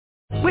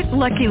With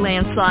Lucky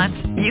Land Slots,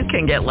 you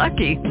can get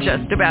lucky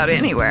just about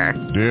anywhere.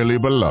 Dearly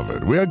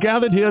beloved, we are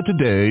gathered here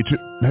today to...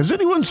 Has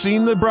anyone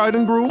seen the bride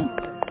and groom?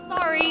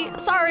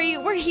 Sorry,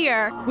 we're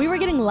here. We were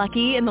getting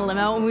lucky in the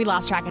limo and we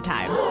lost track of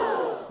time.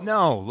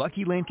 No,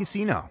 Lucky Land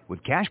Casino,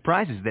 with cash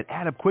prizes that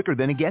add up quicker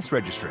than a guest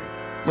registry.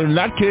 In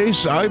that case,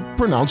 I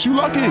pronounce you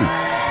lucky.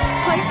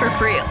 Play for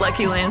free at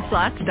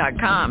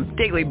LuckyLandSlots.com.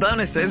 Daily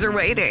bonuses are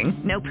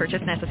waiting. No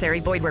purchase necessary.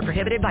 Void where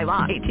prohibited by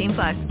law.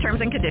 18+.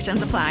 Terms and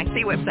conditions apply.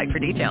 See website for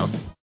details.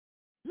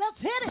 Let's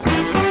hit it!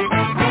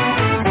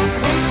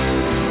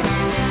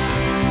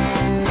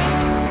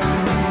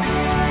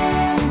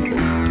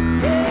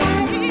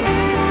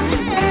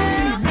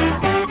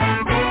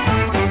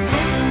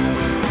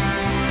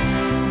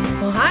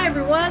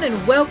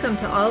 And welcome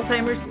to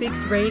Alzheimer Speaks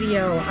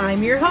Radio.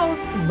 I'm your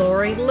host,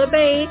 Lori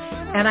LeBay,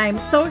 and I'm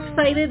so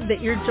excited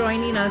that you're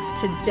joining us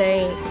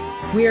today.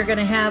 We are going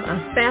to have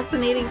a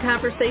fascinating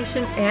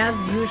conversation as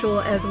usual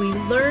as we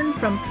learn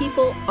from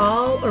people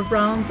all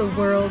around the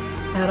world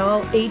at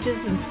all ages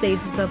and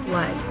stages of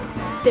life.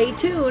 Stay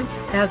tuned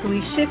as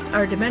we shift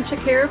our dementia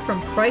care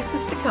from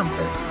crisis to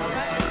comfort. All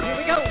right, here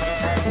we go.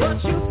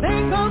 What you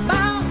think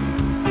about,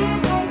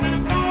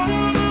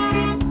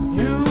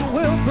 you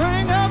will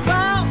bring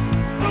about.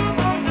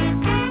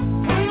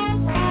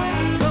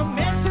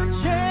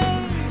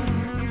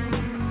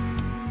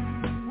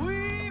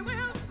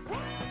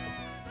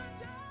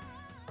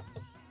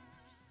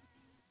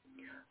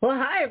 Well,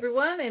 hi,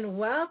 everyone, and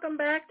welcome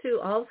back to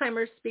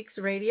Alzheimer Speaks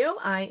Radio.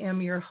 I am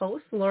your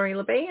host, Lori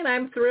LeBay, and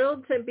I'm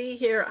thrilled to be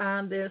here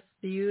on this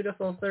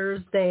beautiful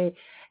Thursday.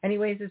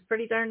 Anyways, it's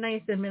pretty darn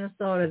nice in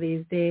Minnesota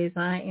these days.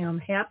 I am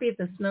happy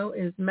the snow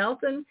is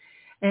melting,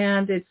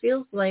 and it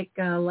feels like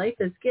life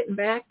is getting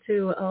back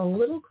to a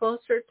little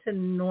closer to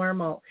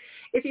normal.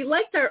 If you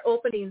liked our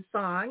opening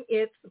song,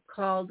 it's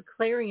called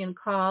Clarion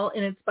Call,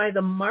 and it's by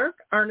the Mark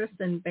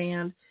Arneson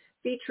Band,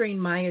 featuring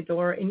My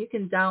Adore, and you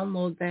can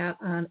download that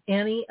on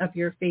any of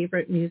your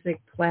favorite music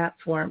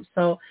platforms.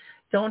 So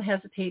don't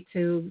hesitate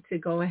to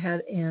go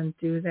ahead and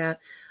do that.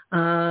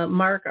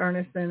 Mark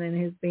Arneson and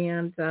his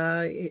band,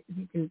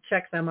 you can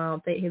check them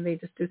out. They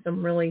just do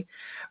some really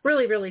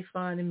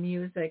fun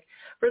music.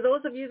 For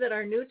those of you that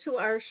are new to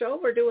our show,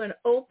 we're doing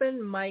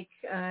open mic.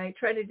 I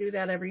try to do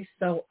that every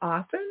so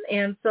often.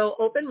 And so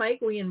open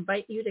mic, we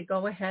invite you to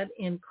go ahead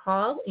and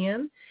call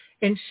in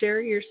and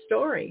share your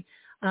story.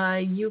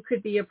 You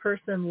could be a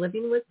person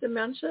living with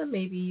dementia.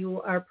 Maybe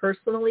you are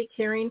personally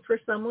caring for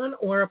someone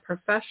or a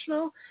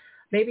professional.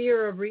 Maybe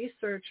you're a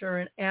researcher,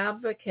 an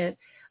advocate,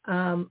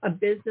 a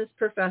business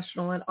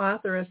professional, an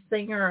author, a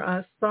singer,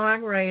 a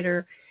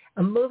songwriter,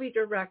 a movie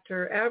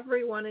director.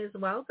 Everyone is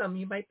welcome.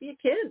 You might be a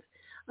kid.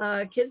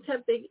 Kids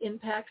have big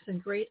impacts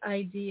and great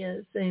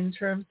ideas in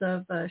terms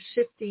of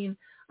shifting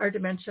our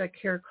dementia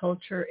care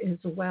culture as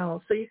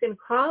well. So you can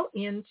call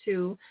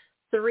into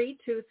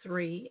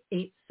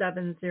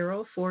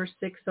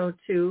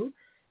 323-870-4602.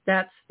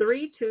 That's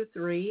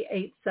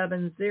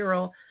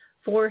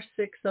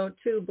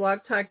 323-870-4602. Blog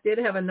Talk did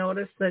have a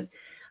notice that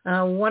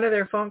one of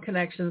their phone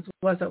connections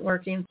wasn't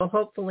working, so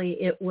hopefully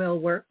it will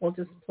work. We'll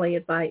just play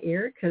it by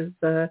ear because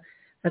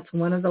that's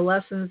one of the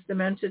lessons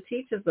dementia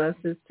teaches us,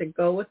 is to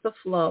go with the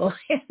flow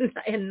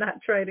and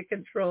not try to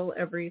control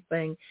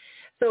everything.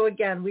 So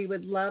again, we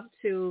would love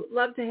to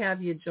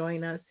have you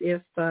join us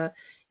if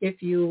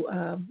you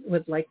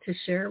would like to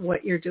share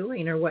what you're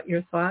doing or what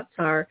your thoughts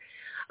are.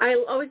 I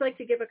always like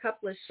to give a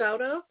couple of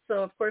shout-outs.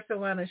 So, of course, I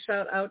want to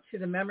shout out to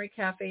the Memory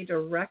Cafe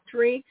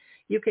directory.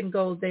 You can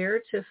go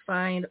there to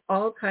find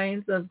all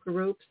kinds of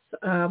groups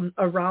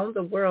around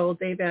the world.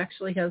 Dave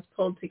actually has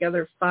pulled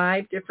together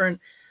 5 different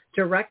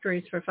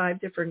directories for 5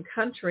 different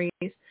countries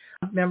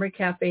of memory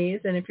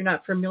cafes. And if you're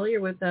not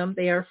familiar with them,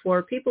 they are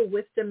for people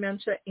with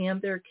dementia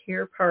and their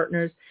care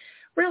partners,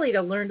 really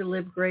to learn to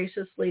live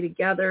graciously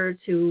together,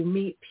 to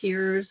meet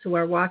peers who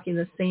are walking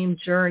the same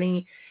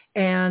journey,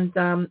 and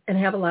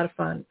have a lot of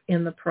fun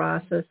in the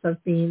process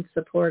of being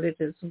supported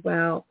as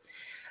well.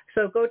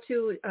 So go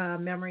to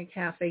Memory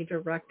Cafe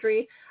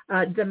directory.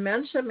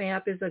 Dementia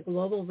Map is a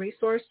global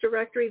resource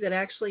directory that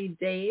actually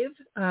Dave,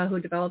 who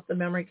developed the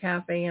Memory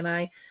Cafe, and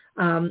I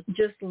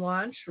just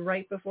launched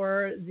right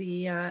before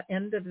the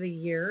end of the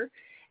year.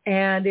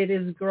 And it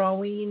is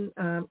growing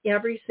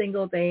every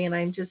single day, and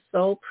I'm just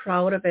so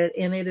proud of it.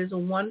 And it is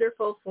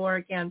wonderful for,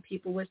 again,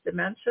 people with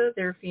dementia,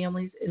 their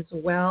families, as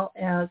well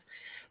as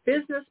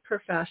business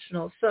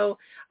professionals. So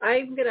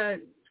I'm going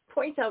to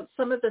point out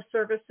some of the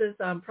services,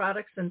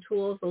 products, and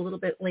tools a little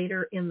bit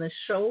later in the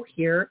show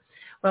here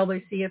while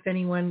we see if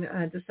anyone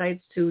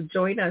decides to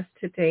join us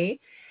today.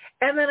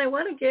 And then I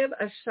want to give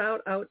a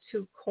shout out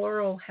to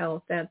Coro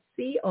Health. That's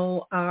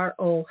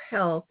Coro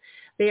Health.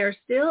 They are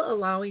still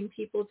allowing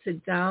people to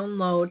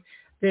download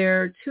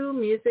their 2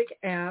 music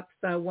apps.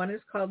 One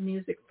is called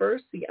Music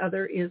First. The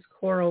other is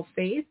Coro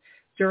Faith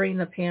during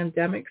the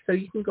pandemic. So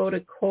you can go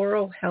to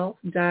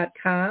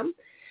corohealth.com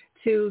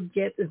to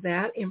get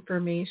that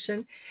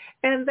information.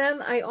 And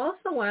then I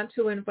also want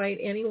to invite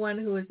anyone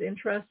who is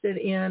interested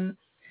in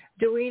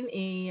doing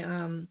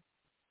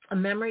a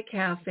memory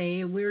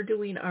cafe. We're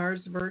doing ours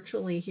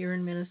virtually here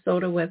in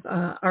Minnesota with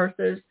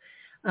Arthur's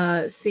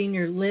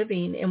Senior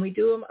Living, and we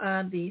do them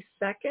on the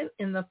second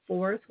and the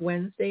fourth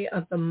Wednesday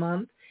of the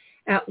month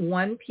at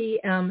 1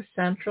 p.m.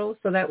 Central.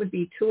 So that would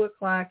be 2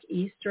 o'clock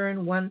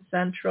Eastern, 1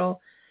 Central,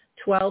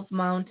 12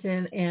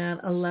 Mountain, and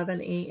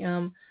 11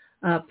 a.m.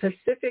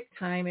 Pacific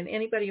time. And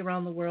anybody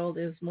around the world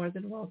is more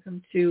than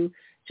welcome to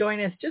join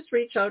us. Just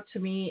reach out to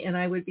me, and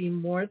I would be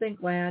more than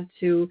glad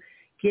to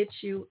get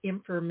you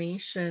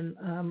information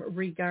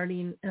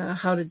regarding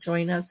how to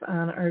join us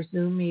on our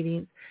Zoom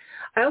meetings.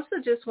 I also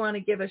just want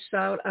to give a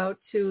shout out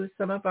to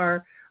some of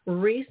our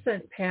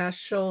recent past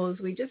shows.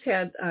 We just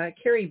had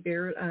Carrie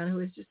Barrett on, who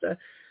is just a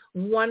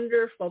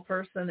wonderful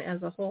person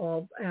as a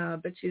whole,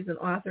 but she's an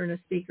author and a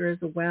speaker as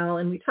well.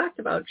 And we talked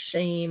about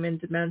shame and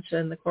dementia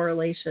and the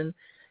correlation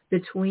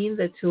between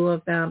the two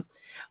of them.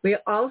 We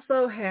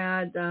also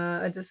had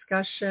a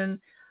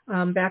discussion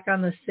back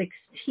on the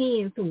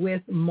 16th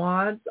with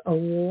Maud's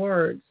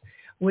Awards,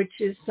 which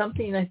is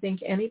something I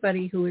think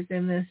anybody who is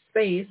in this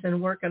space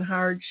and working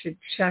hard should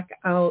check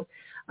out.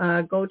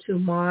 Go to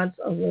Maud's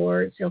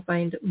Awards. You'll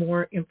find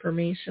more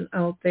information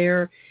out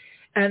there.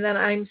 And then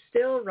I'm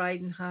still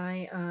riding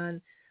high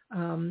on,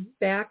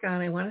 back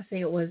on, I want to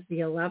say it was the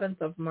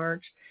 11th of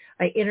March,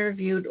 I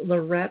interviewed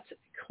Lorette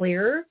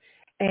Clear,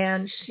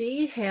 and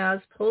she has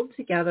pulled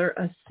together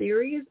a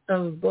series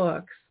of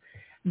books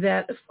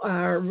that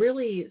are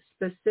really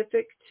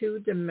specific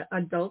to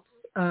adults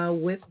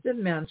with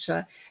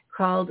dementia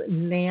called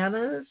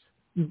Nana's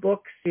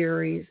Book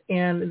Series,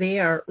 and they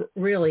are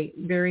really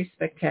very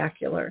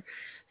spectacular.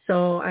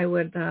 So I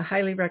would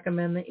highly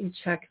recommend that you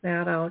check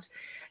that out.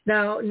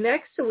 Now,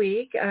 next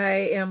week,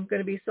 I am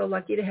going to be so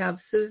lucky to have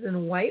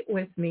Susan White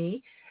with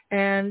me.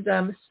 And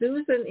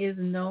Susan is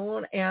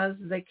known as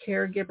the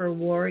Caregiver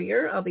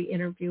Warrior. I'll be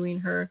interviewing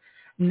her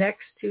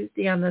next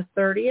Tuesday on the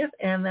 30th.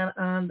 And then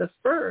on the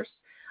 1st,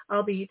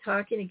 I'll be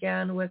talking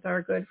again with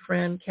our good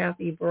friend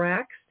Kathy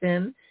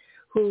Braxton,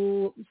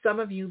 who some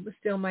of you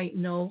still might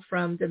know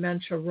from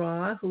Dementia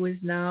Raw, who is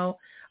now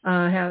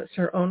has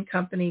her own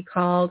company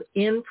called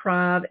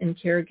Improv and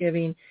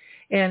Caregiving.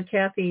 And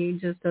Kathy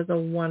just does a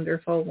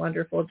wonderful,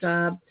 wonderful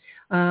job.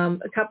 A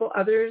couple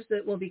others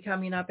that will be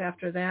coming up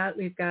after that.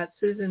 We've got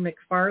Susan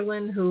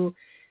McFarland, who,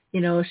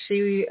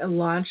 she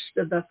launched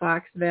the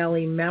Fox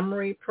Valley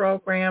Memory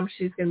Program.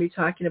 She's going to be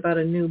talking about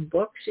a new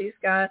book she's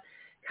got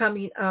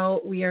coming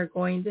out. We are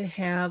going to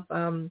have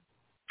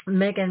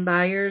Megan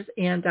Byers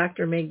and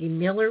Dr. Maggie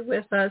Miller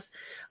with us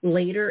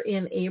later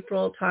in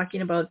April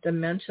talking about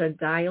dementia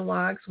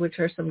dialogues, which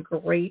are some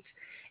great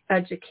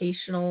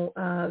educational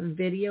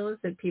videos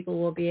that people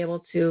will be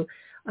able to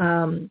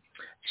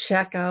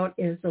check out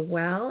as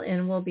well.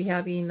 And we'll be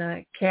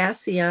having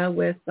Cassia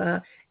with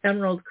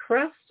Emerald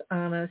Crest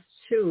on us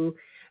too.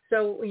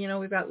 So,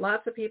 we've got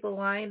lots of people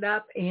lined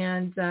up,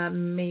 and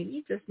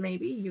maybe, just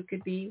maybe, you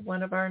could be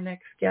one of our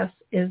next guests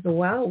as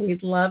well.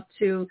 We'd love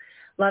to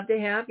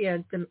have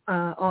you.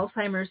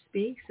 Alzheimer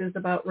Speaks is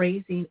about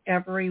raising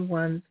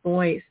everyone's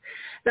voice.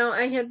 Now,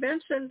 I had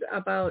mentioned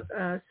about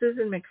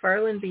Susan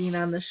McFarland being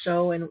on the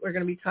show, and we're going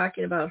to be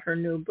talking about her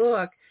new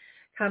book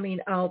coming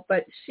out.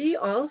 But she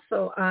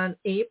also, on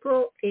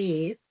April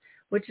 8th,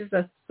 which is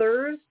a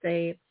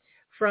Thursday,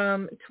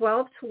 from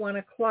 12 to 1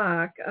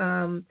 o'clock,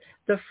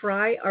 the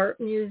Fry Art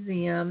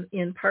Museum,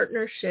 in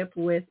partnership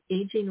with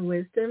Aging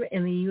Wisdom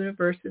and the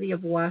University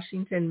of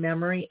Washington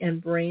Memory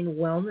and Brain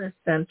Wellness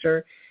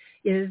Center,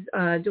 is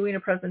doing a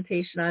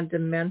presentation on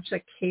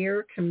dementia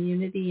care,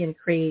 community, and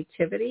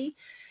creativity.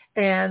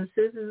 And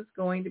Susan's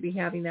going to be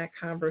having that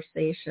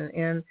conversation.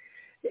 And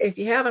if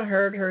you haven't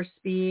heard her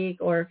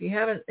speak, or if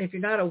you're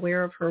not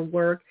aware of her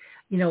work,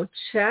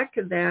 check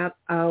that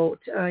out.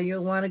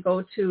 You'll want to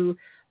go to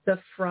the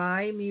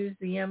Fry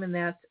Museum, and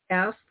that's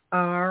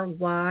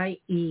FRYE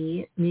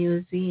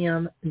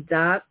museum.org,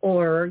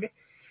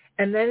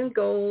 and then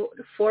go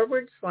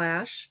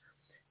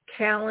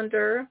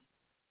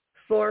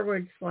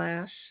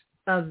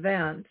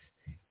 /calendar/event,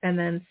 and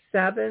then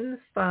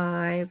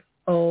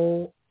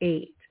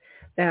 7508.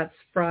 That's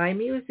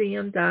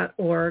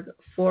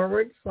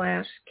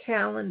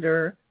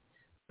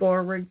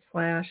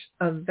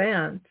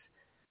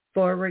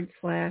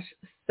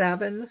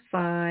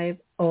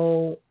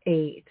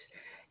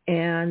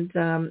And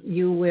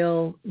you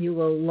will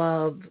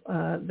love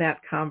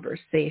that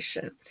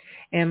conversation.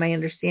 And my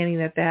understanding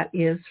that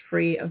is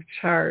free of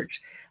charge.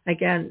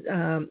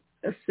 Again,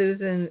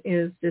 Susan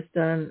is just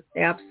done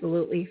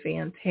absolutely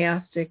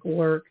fantastic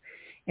work,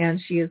 and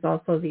she is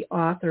also the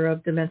author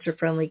of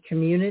Dementia-Friendly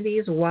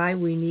Communities, Why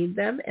We Need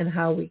Them and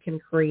How We Can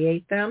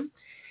Create Them.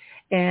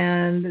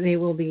 And they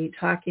will be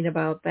talking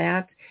about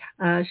that.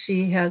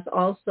 She has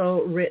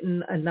also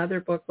written another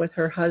book with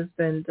her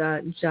husband,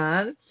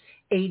 John,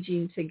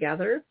 Aging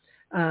Together,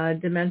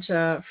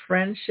 Dementia,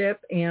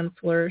 Friendship, and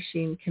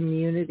Flourishing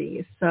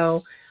Communities.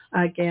 So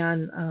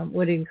again,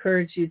 would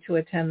encourage you to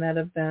attend that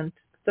event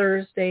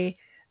Thursday,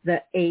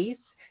 the 8th,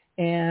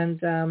 and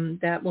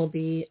that will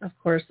be, of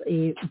course,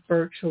 a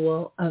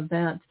virtual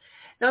event.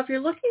 Now, if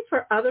you're looking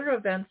for other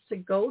events to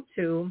go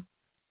to,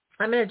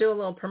 I'm going to do a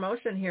little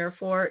promotion here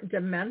for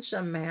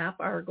Dementia Map,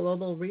 our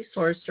global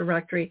resource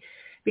directory,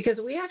 because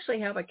we actually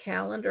have a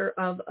calendar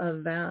of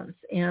events.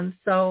 And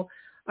so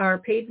our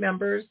paid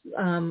members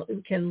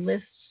can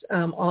list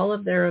all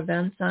of their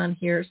events on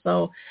here.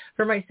 So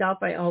for myself,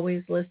 I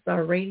always list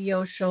our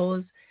radio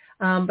shows,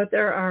 but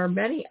there are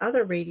many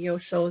other radio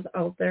shows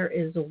out there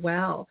as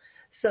well.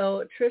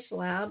 So Trish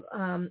Lab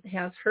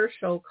has her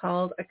show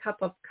called A Cup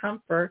of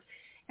Comfort,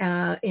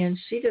 and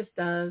she just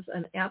does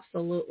an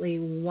absolutely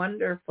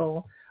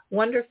wonderful,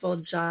 wonderful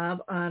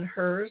job on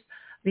hers.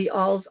 The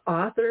Alls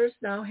Authors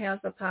now has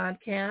a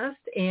podcast,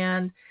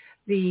 and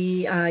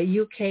the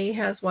UK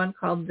has one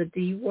called The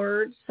D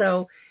Word.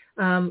 So,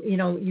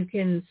 you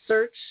can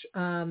search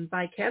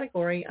by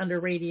category under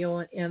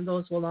radio, and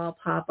those will all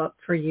pop up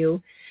for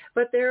you.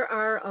 But there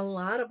are a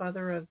lot of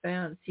other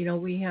events.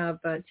 We have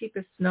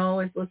Teepa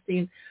Snow is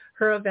listing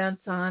her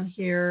events on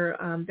here.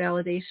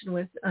 Validation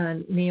with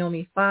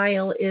Naomi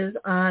File is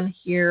on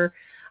here.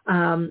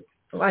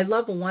 I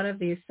love one of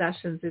these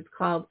sessions. It's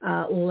called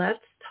Let's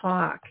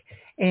Talk.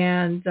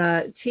 And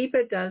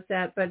Teepa does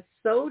that, but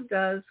so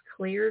does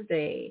Clear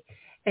Day.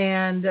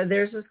 And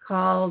theirs is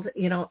called,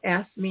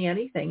 Ask Me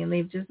Anything. And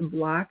they've just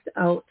blocked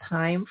out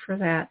time for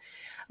that.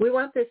 We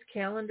want this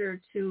calendar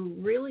to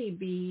really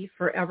be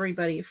for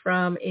everybody,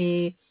 from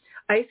a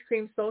ice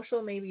cream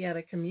social, maybe at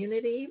a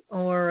community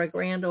or a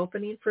grand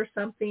opening for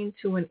something,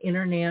 to an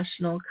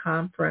international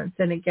conference.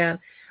 And again,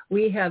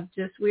 we're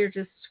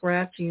just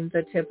scratching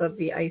the tip of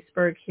the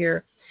iceberg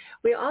here.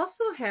 We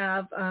also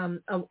have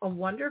a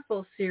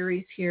wonderful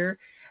series here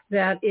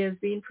that is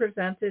being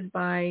presented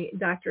by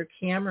Dr.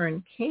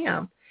 Cameron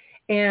Camp.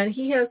 And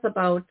he has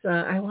about,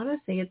 I want to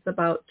say it's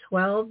about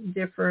 12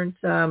 different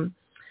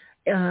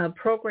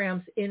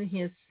programs in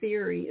his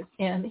series.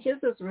 And his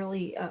is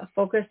really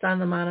focused on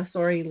the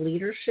Montessori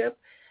leadership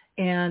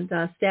and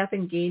staff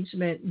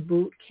engagement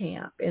boot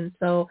camp. And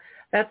so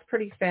that's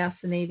pretty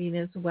fascinating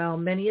as well.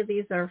 Many of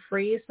these are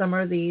free. Some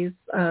of these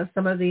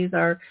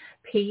are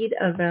paid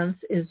events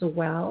as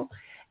well.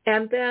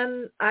 And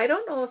then I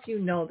don't know if you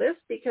know this,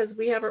 because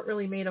we haven't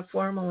really made a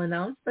formal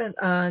announcement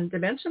on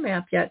Dementia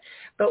Map yet,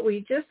 but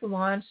we just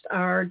launched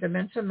our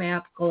Dementia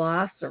Map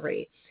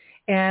glossary.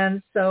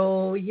 And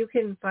so you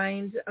can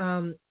find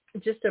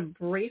just a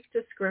brief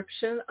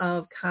description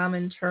of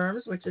common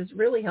terms, which is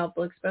really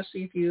helpful,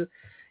 especially if you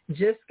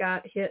just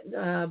got hit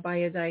by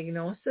a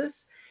diagnosis,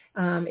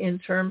 in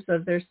terms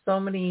of there's so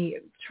many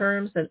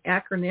terms and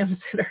acronyms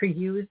that are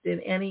used in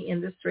any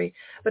industry.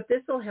 But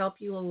this will help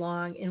you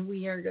along, and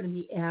we are going to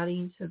be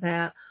adding to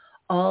that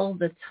all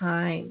the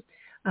time.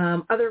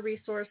 Other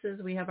resources,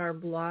 we have our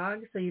blog,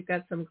 so you've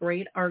got some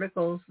great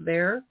articles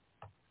there.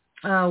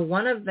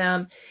 One of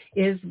them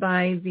is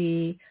by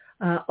the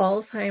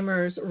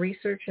Alzheimer's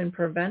Research and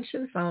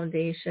Prevention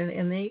Foundation,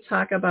 and they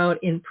talk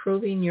about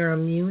improving your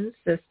immune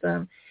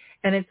system.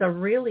 And it's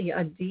really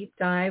a deep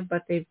dive,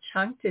 but they've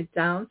chunked it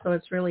down, so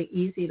it's really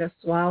easy to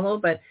swallow,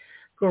 but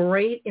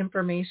great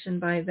information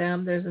by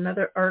them. There's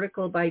another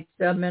article by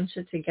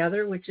Dementia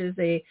Together, which is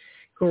a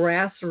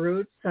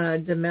grassroots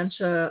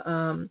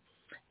dementia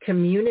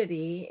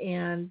community,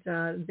 and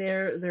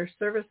their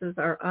services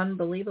are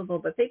unbelievable.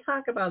 But they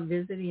talk about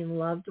visiting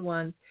loved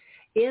ones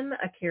in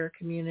a care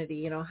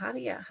community. How do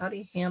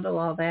you handle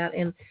all that?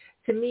 And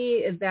to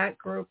me, that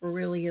group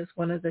really is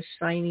one of the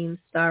shining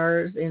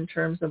stars in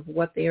terms of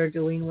what they are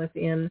doing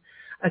within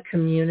a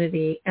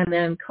community. And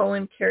then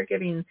Cohen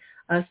Caregiving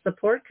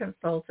Support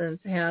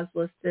Consultants has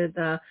listed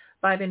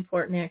 5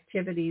 important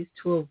activities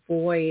to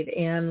avoid,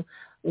 and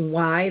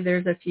why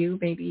there's a few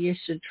maybe you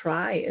should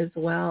try as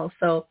well.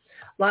 So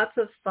lots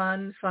of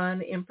fun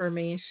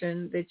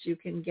information that you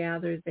can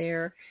gather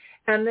there.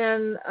 And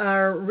then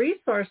our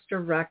resource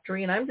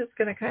directory, and I'm just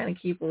going to kind of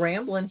keep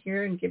rambling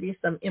here and give you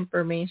some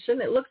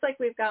information. It looks like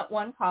we've got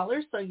one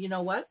caller, so you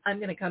know what? I'm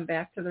going to come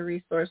back to the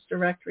resource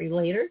directory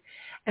later,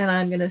 and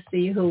I'm going to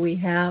see who we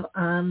have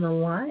on the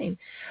line.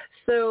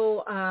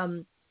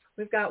 So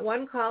we've got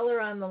one caller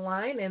on the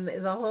line, and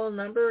the whole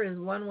number is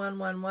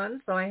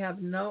 1111, so I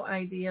have no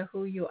idea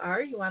who you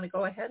are. You want to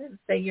go ahead and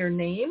say your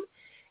name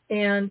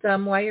and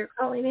why you're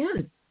calling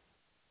in.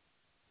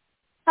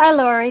 Hi,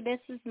 Lori. This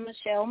is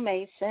Michelle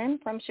Mason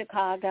from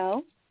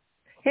Chicago.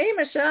 Hey,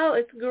 Michelle.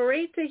 It's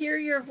great to hear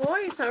your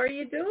voice. How are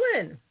you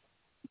doing?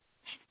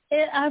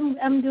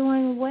 I'm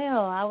doing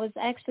well. I was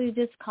actually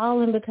just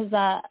calling because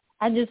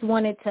I just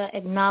wanted to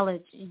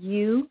acknowledge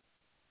you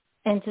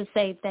and to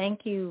say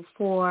thank you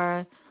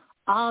for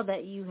all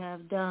that you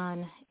have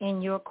done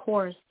in your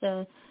course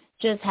to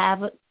just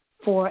have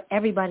for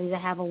everybody to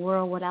have a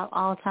world without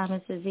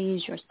Alzheimer's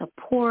disease, your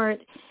support,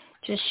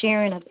 just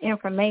sharing of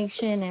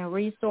information and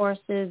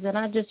resources. And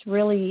I just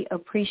really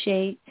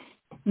appreciate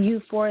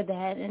you for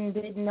that, and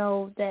didn't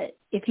know that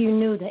if you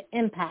knew the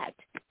impact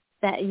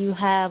that you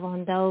have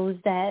on those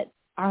that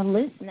are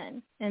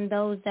listening and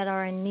those that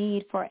are in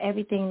need for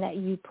everything that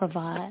you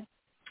provide.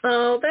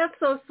 Oh, that's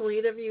so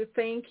sweet of you.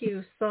 Thank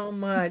you so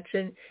much.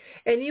 And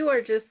you are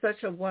just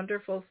such a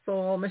wonderful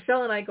soul.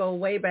 Michelle and I go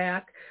way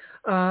back.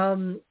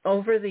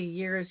 over the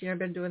years. I've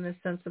been doing this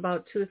since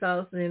about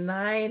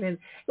 2009, and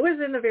it was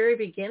in the very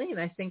beginning,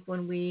 I think,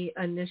 when we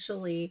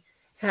initially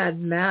had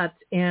met.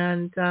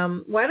 And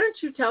why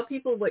don't you tell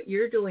people what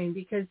you're doing,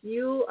 because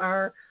you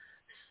are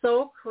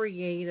so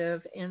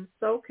creative and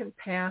so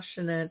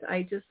compassionate.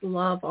 I just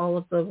love all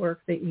of the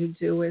work that you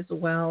do as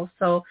well.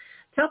 So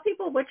tell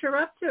people what you're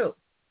up to.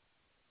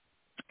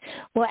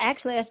 Well,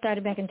 actually, I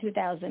started back in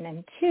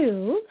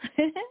 2002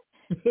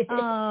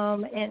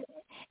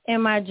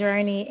 in my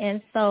journey.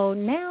 And so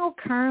now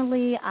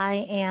currently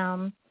I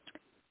am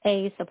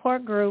a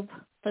support group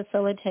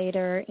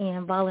facilitator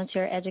and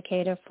volunteer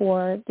educator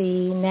for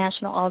the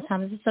National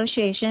Alzheimer's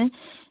Association,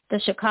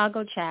 the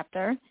Chicago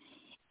chapter.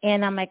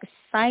 And I'm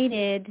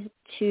excited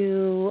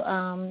to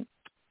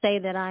say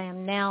that I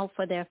am now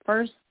for their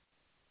first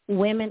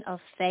Women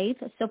of Faith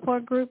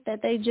support group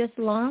that they just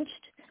launched.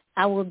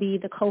 I will be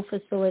the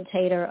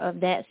co-facilitator of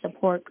that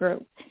support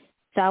group.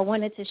 So I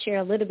wanted to share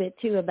a little bit,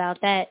 too,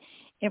 about that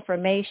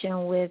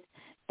information with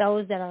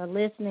those that are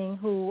listening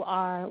who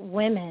are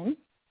women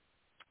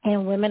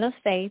and women of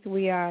faith.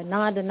 We are a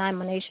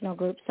non-denominational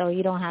group, so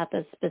you don't have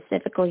to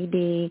specifically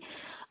be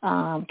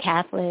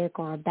Catholic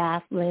or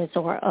Baptist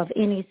or of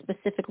any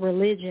specific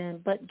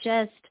religion, but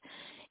just,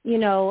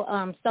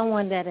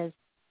 someone that is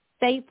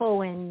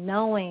faithful in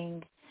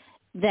knowing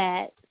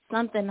that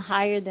something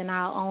higher than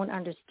our own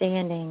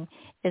understanding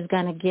is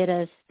going to get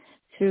us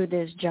through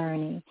this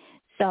journey.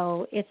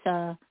 So it's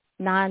a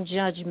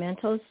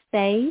non-judgmental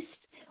space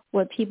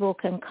where people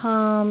can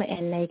come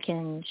and they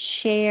can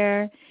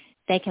share,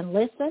 they can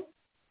listen.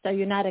 So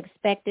you're not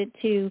expected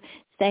to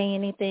say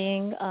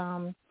anything.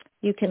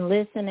 You can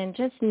listen and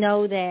just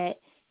know that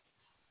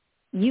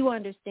you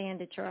understand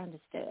that you're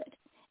understood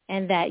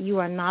and that you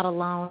are not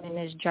alone in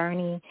this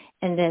journey,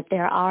 and that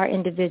there are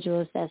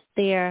individuals that's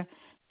there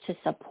to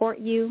support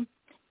you,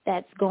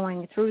 that's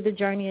going through the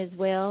journey as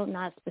well,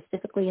 not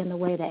specifically in the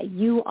way that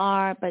you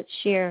are, but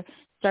share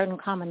certain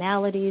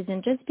commonalities,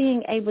 and just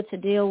being able to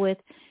deal with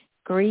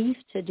grief,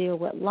 to deal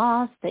with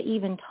loss, to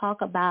even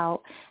talk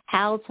about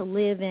how to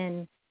live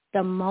in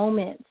the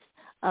moments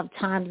of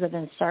times of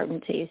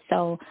uncertainty.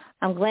 So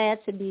I'm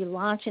glad to be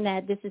launching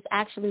that. This is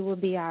actually will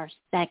be our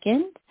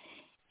second,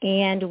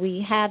 and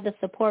we have the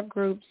support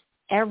groups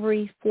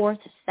every fourth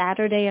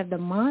Saturday of the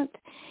month.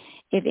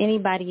 If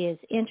anybody is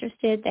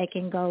interested, they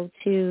can go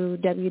to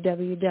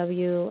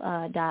www.org,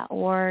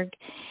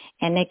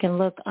 and they can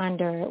look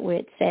under where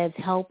it says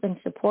Help and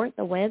Support,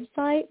 the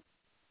website,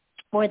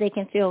 or they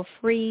can feel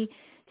free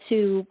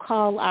to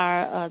call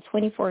our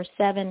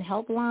 24/7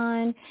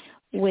 helpline,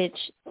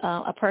 which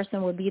a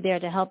person will be there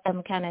to help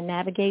them kind of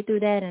navigate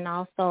through that and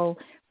also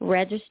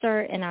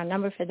register. And our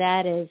number for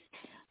that is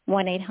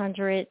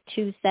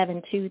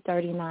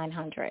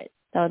 1-800-272-3900.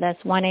 So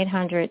that's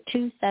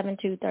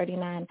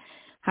 1-800-272-3900.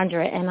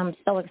 And I'm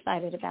so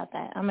excited about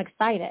that. I'm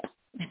excited.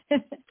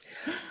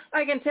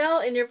 I can tell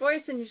in your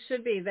voice, and you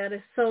should be. That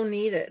is so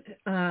needed.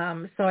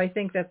 So I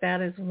think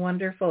that is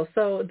wonderful.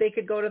 So they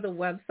could go to the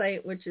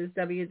website, which is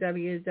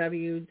www.alz.org,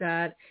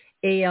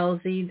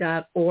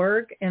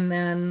 and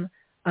then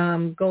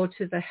go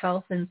to the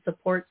health and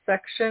support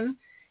section,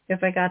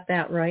 if I got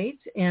that right.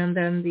 And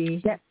then the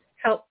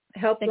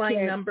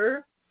helpline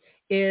number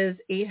is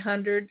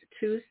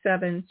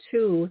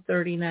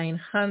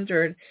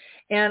 800-272-3900.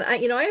 And I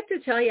have to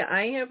tell you,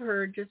 I have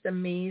heard just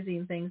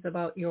amazing things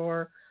about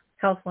your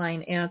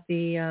Healthline at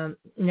the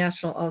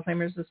National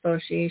Alzheimer's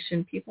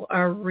Association. People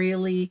are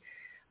really,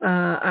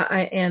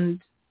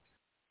 and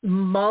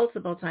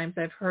multiple times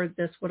I've heard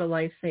this, what a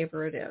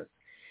lifesaver it is,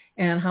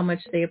 and how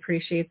much they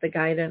appreciate the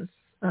guidance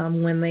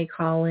when they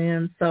call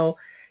in. So,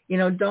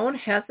 don't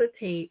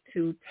hesitate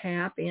to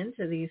tap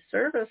into these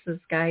services,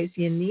 guys.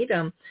 You need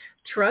them.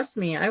 Trust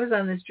me, I was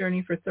on this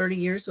journey for 30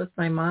 years with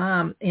my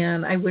mom,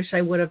 and I wish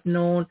I would have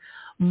known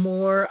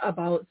more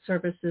about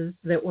services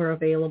that were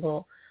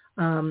available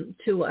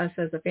to us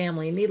as a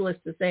family. Needless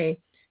to say,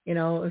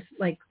 it's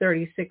like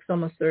 36,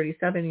 almost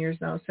 37 years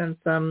now since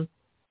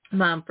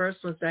Mom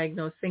first was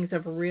diagnosed. Things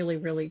have really,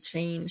 really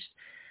changed.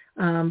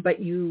 But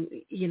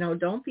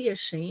don't be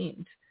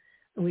ashamed.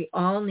 We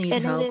all need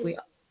help.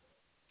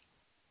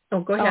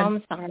 Go ahead.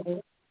 I'm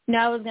sorry. No,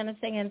 I was going to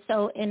say, and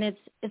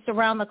it's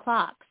around the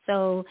clock.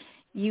 So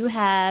you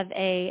have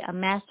a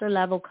master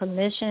level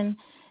clinician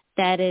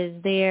that is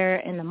there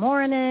in the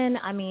morning.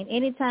 I mean,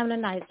 any time of the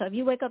night. So if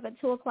you wake up at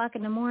 2 o'clock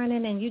in the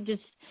morning and you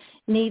just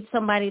need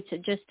somebody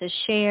to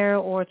share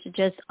or to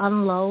just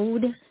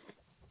unload,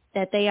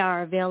 that they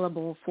are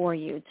available for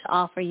you to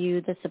offer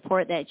you the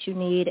support that you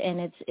need.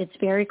 And it's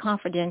very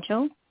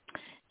confidential.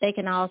 They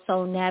can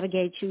also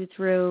navigate you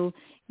through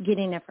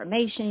getting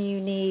information you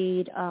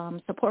need,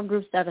 support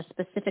groups that are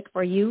specific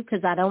for you,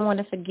 because I don't want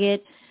to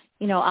forget,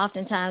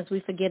 oftentimes we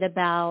forget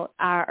about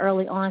our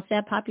early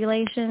onset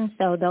population,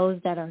 so those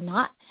that are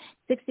not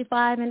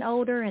 65 and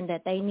older and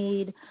that they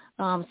need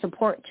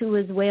support too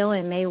as well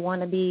and may want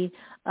to be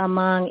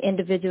among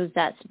individuals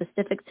that's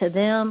specific to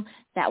them,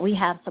 that we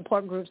have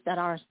support groups that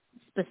are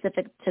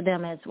specific to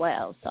them as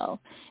well. So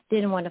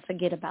didn't want to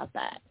forget about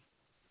that.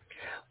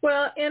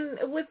 Well, and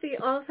with the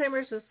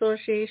Alzheimer's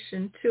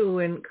Association too,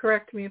 and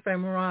correct me if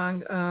I'm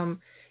wrong,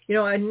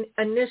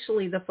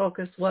 initially the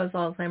focus was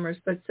Alzheimer's,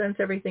 but since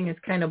everything is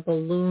kind of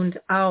ballooned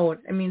out,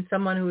 I mean,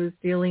 someone who is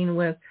dealing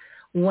with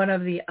one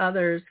of the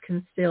others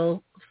can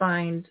still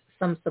find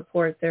some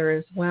support there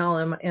as well.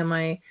 Am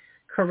I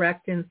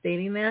correct in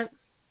stating that?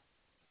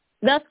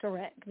 That's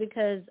correct,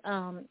 because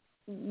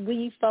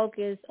we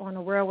focus on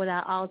a world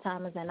without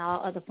Alzheimer's and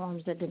all other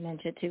forms of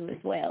dementia too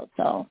as well.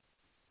 So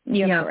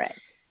you're correct.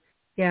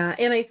 Yeah,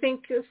 and I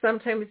think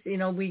sometimes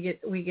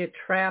we get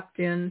trapped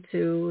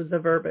into the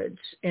verbiage,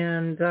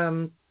 and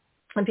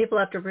people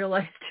have to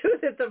realize too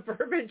that the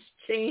verbiage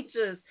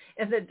changes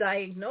and the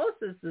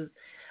diagnoses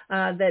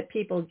that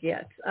people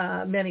get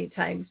many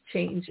times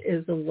change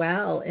as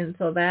well, and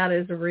so that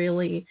is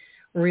really,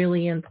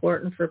 really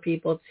important for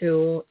people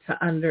to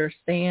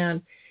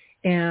understand.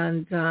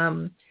 And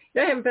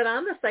I haven't been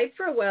on the site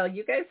for a while.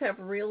 You guys have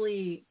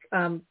really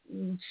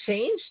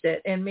changed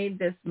it and made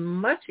this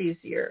much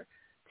easier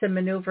to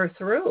maneuver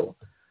through.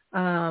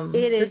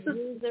 It is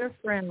user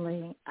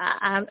friendly.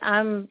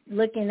 I'm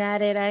looking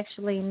at it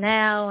actually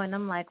now, and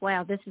I'm like,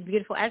 wow, this is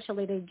beautiful.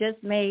 Actually, they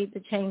just made the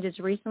changes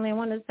recently. I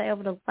want to say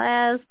over the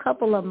last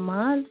couple of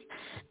months,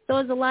 so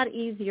it's a lot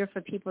easier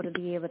for people to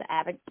be able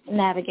to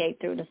navigate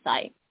through the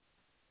site.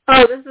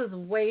 Oh, this is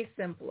way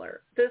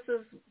simpler.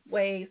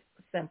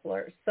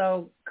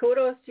 So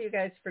kudos to you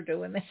guys for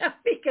doing that,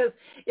 because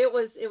it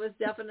was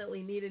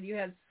definitely needed. You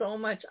had so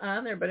much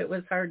on there, but it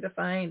was hard to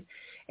find.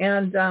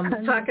 And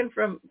talking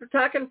from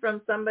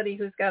somebody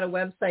who's got a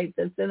website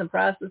that's in the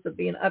process of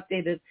being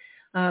updated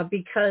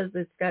because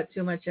it's got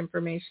too much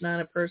information on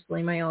it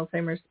personally, my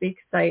Alzheimer's Speak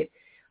site,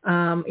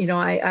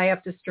 I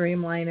have to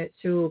streamline it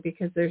too,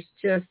 because there's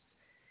just,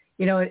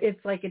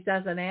 it's like it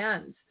doesn't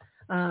end,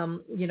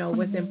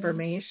 with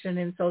information.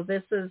 And so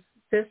this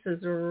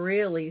is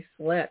really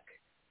slick.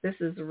 This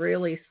is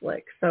really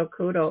slick. So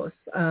kudos.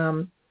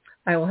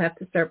 I will have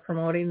to start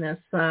promoting this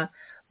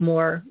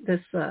more.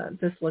 This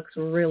looks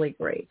really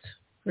great.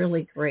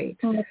 Really great.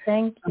 Oh,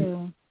 thank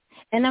you.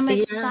 And I'm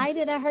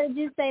excited. I heard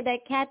you say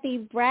that Kathy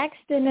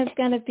Braxton is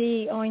going to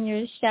be on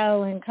your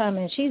show and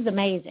coming. She's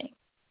amazing.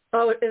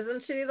 Oh,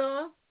 isn't she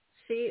though?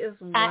 She is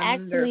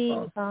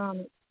wonderful.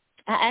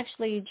 I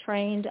actually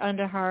trained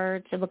under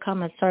her to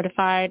become a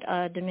certified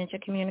dementia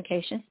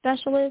communication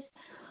specialist.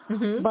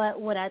 Mm-hmm. But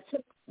what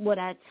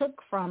I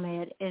took from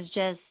it is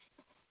just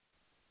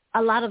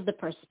a lot of the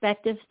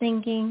perspective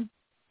thinking,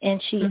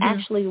 and she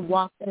actually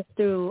walked us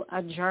through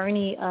a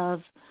journey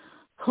of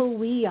who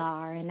we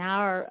are and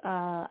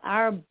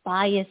our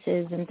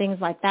biases and things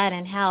like that,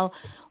 and how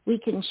we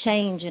can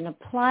change and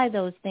apply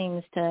those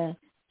things to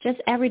just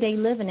everyday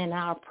living and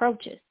our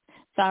approaches.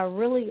 So I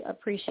really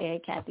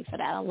appreciate Kathy for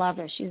that. I love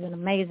her. She's an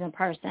amazing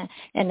person.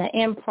 And the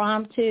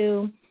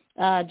impromptu,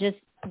 just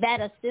that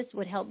assist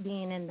would help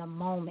being in the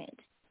moment,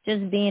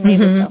 just being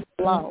able to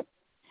flow.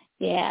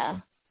 Yeah.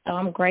 So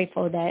I'm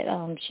grateful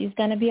that she's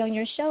going to be on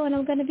your show, and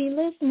I'm going to be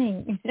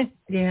listening.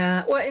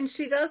 Yeah. Well, and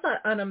she does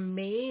an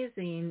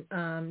amazing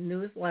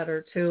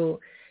newsletter too.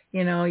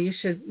 You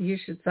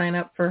should sign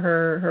up for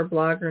her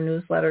blog or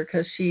newsletter,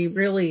 because she's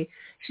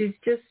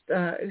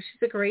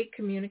a great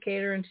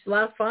communicator, and she's a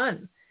lot of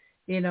fun.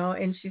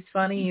 And she's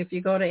funny. If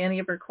you go to any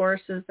of her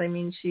courses, I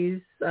mean, she's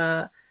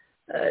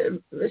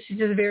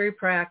just very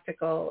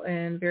practical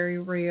and very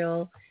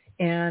real,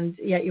 and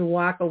yet you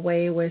walk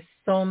away with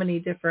so many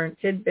different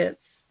tidbits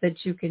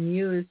that you can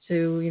use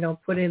to,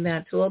 put in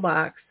that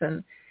toolbox.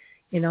 And,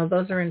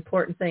 those are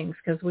important things,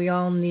 because we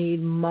all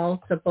need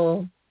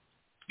multiple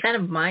kind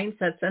of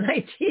mindsets and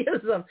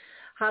ideas of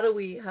how do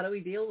we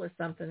deal with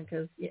something,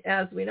 because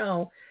as we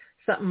know,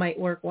 something might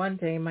work one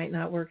day, might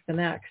not work the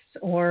next,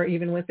 or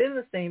even within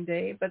the same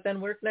day, but then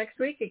work next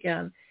week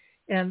again.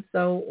 And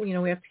so, we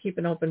have to keep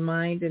an open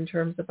mind in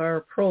terms of our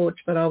approach,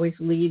 but always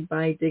lead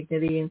by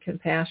dignity and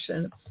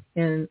compassion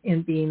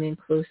and being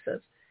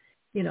inclusive,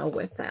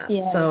 with that.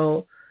 Yeah.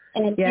 So,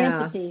 and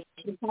empathy.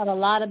 She taught a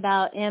lot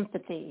about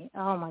empathy.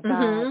 Oh, my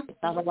God. She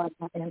taught a lot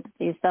about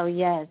empathy. So,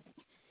 yes.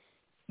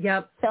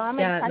 Yep. So I'm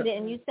excited.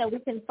 And you said we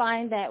can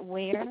find that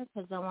where?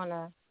 Because I want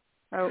to,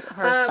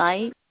 her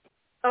site.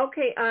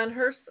 Okay,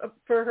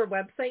 for her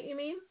website, you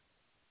mean?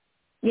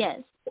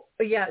 Yes.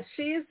 Yeah,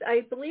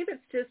 I believe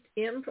it's just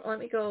let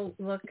me go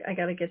look. I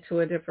got to get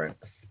to a different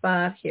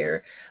spot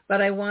here.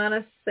 But I want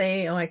to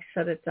say, I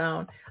shut it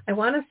down. I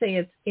want to say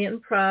it's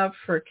Improv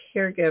for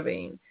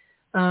Caregiving.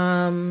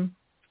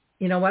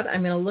 You know what?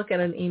 I'm going to look at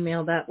an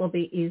email. That will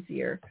be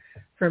easier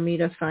for me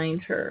to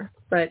find her.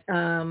 But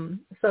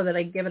so that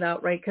I give it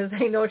out right, because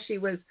I know she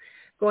was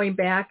going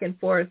back and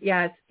forth.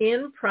 Yeah, it's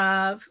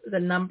Improv, the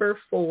number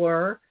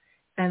 4,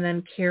 and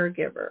then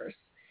Caregivers.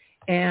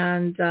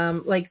 And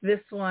like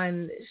this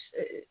one,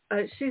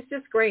 she's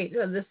just great.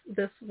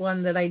 This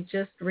one that I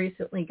just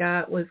recently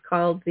got was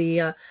called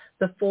the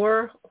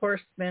 4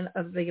 Horsemen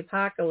of the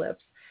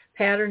Apocalypse: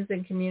 Patterns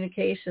in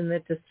Communication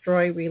that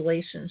Destroy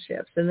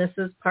Relationships. And this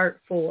is part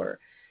 4.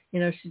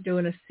 She's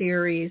doing a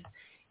series,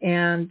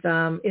 And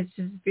it's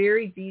just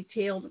very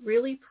detailed,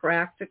 really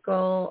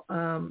practical,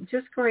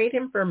 just great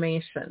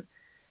information.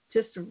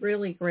 Just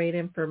really great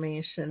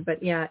information.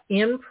 But yeah,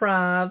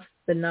 improv,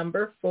 the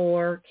number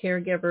 4,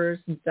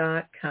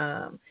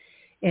 caregivers.com.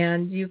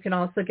 And you can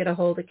also get a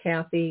hold of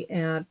Kathy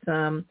at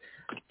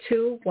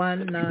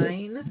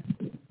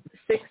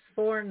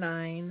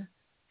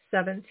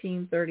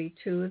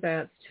 219-649-1732.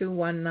 That's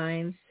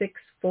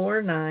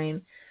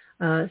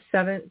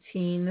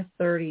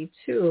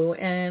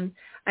 219-649-1732. And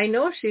I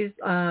know she's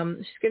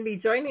going to be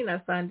joining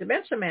us on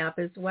Dementia Map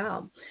as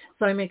well.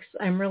 So I'm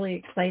really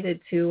excited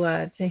to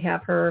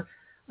have her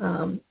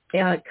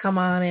come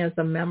on as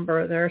a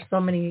member. There are so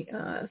many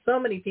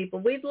people.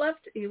 We'd love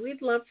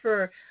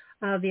for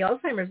the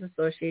Alzheimer's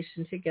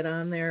Association to get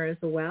on there as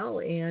well,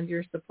 and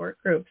your support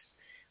groups.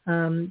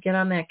 Get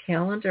on that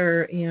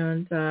calendar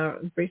and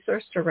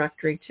resource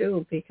directory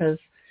too, because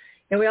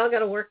we all got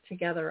to work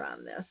together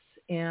on this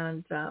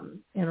and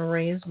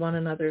raise one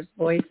another's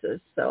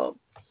voices. So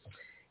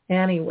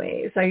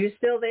anyways, are you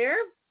still there?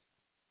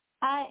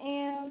 I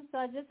am. So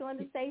I just wanted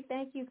to say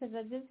thank you because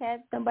I just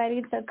had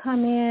somebody to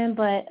come in.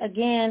 But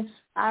again,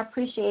 I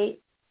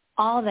appreciate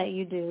all that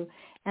you do.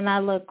 And I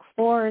look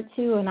forward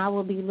to, and I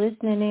will be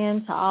listening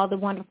in to all the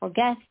wonderful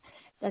guests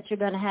that you're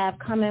going to have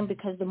coming,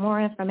 because the more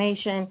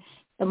information,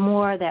 the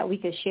more that we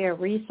could share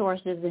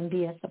resources and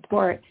be a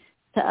support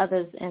to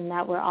others, and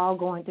that we're all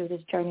going through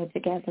this journey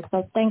together.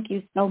 So thank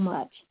you so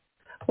much.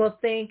 Well,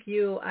 thank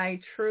you. I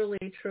truly,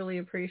 truly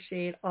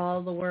appreciate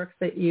all the work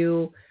that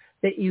you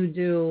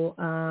do.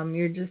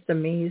 You're just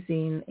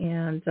amazing.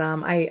 And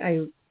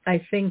I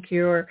think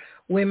your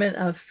Women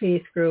of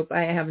Faith group,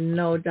 I have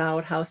no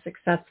doubt how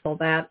successful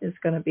that is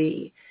going to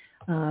be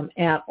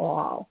at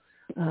all.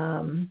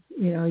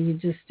 You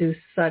just do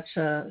such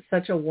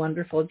a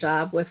wonderful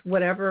job with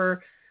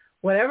whatever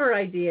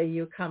idea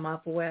you come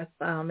up with.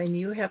 And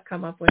you have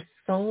come up with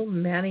so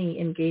many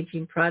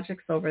engaging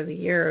projects over the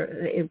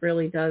year. It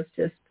really does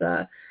just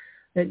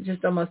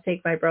almost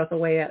take my breath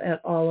away at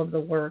all of the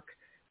work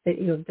that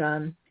you've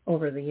done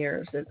over the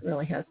years. It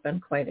really has been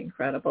quite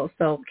incredible.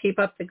 So keep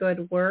up the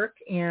good work,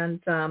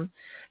 and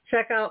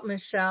check out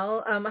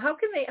Michelle. How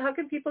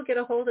can people get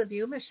a hold of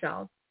you,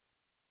 Michelle?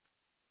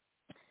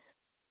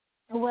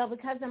 Well,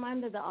 because I'm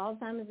under the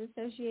Alzheimer's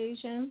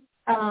Association,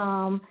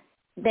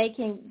 they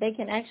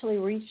can actually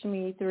reach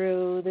me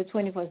through the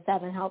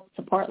 24/7 help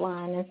support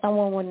line, and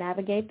someone will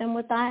navigate them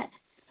with that.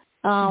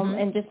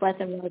 And just let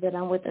them know that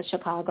I'm with the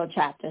Chicago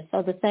chapter.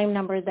 So the same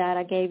number that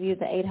I gave you,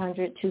 the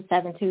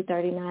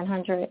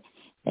 800-272-3900,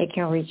 they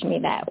can reach me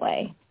that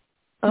way.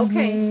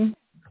 Okay,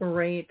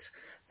 great.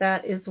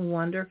 That is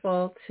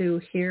wonderful to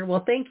hear.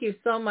 Well, thank you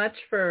so much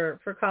for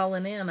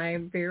calling in. I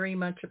very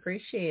much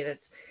appreciate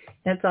it.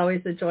 It's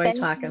always a joy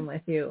talking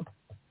with you.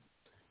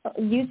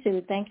 You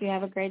too. Thank you.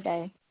 Have a great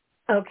day.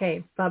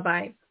 Okay,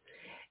 bye-bye.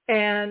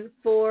 And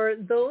for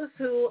those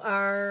who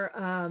are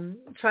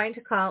trying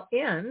to call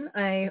in,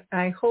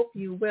 I hope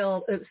you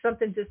will.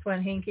 Something just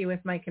went hanky with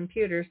my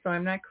computer, so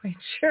I'm not quite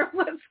sure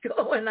what's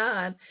going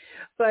on.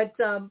 But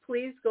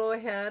please go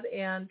ahead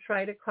and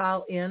try to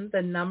call in.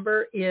 The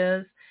number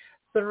is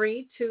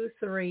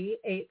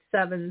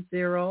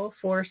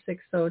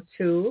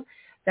 323-870-4602.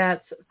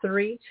 That's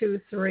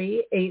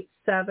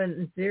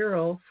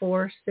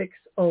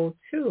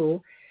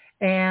 323-870-4602.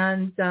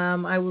 And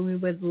we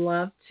would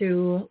love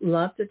to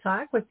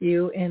talk with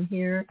you and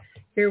hear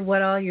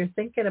what all you're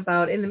thinking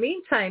about. In the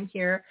meantime,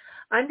 here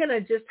I'm going to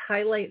just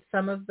highlight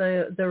some of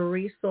the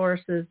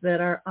resources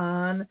that are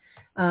on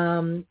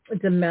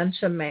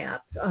Dementia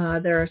Map.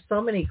 There are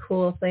so many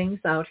cool things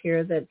out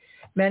here that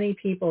many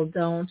people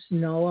don't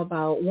know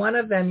about. One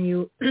of them,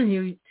 you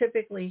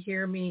typically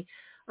hear me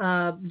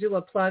do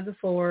a plug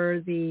for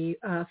the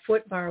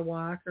foot bar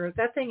walker.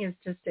 That thing is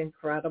just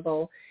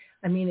incredible.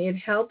 I mean, it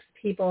helps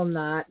people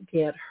not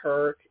get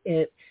hurt.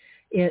 It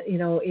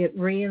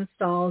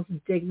reinstalls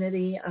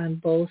dignity on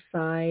both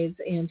sides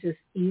and just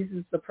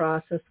eases the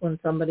process when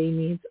somebody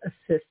needs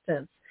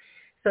assistance.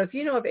 So if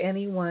you know of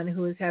anyone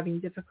who is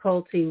having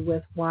difficulty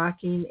with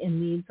walking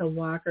and needs a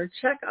walker,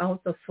 check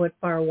out the foot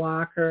bar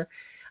walker.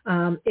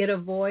 It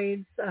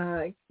avoids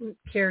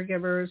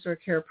caregivers or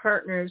care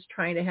partners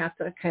trying to have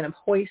to kind of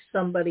hoist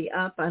somebody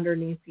up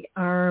underneath the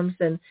arms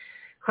and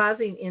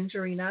causing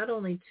injury not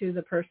only to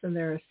the person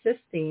they're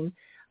assisting,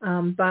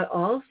 but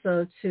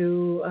also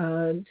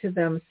to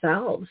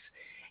themselves.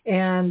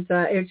 And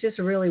it just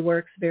really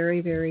works very,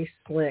 very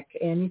slick.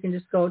 And you can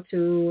just go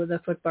to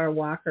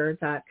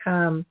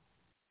thefootbarwalker.com.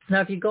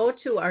 Now, if you go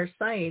to our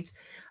site,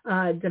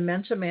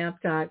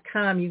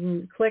 dementiamap.com, you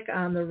can click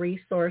on the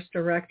resource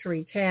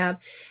directory tab.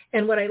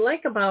 And what I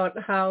like about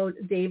how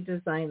Dave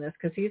designed this,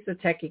 because he's the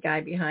techie guy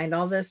behind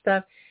all this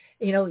stuff,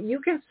 you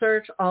can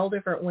search all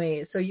different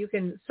ways. So you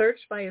can search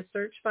by a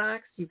search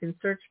box. You can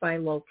search by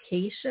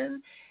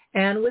location.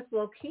 And with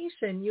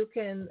location, you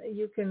can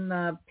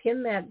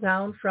pin that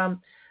down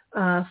from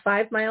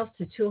 5 miles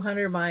to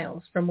 200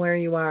 miles from where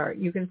you are.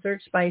 You can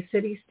search by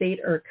city,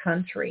 state, or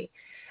country.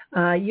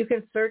 You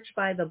can search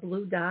by the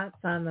blue dots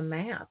on the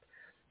map.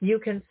 You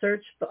can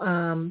search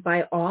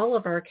by all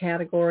of our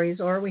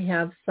categories, or we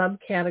have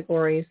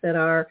subcategories that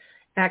are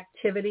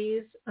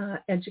activities,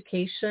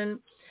 education,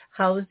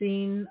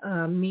 housing,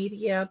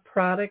 media,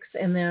 products,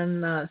 and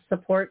then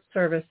support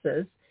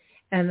services.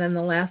 And then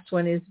the last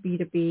one is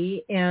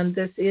B2B, and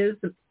this is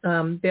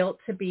built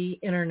to be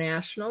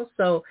international.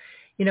 So,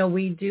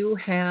 we do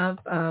have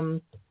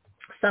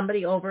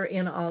somebody over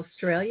in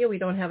Australia. We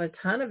don't have a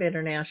ton of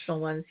international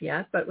ones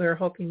yet, but we're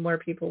hoping more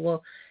people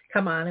will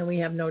come on, and we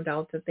have no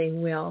doubt that they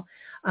will.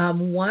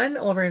 One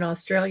over in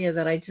Australia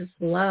that I just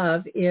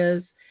love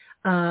is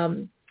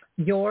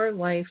Your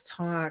Life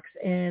Talks,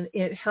 and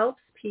it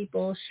helps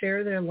people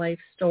share their life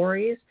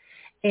stories,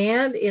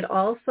 and it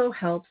also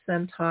helps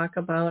them talk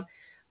about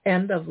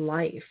end of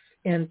life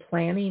and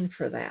planning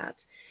for that.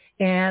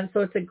 And so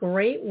it's a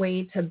great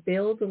way to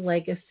build a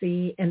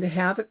legacy and to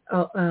have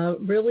a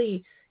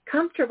really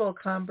comfortable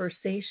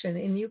conversation.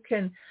 And you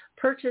can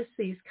purchase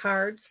these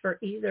cards for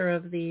either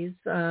of these,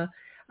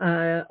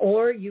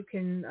 or you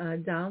can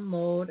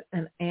download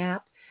an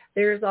app.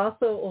 There's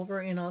also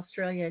over in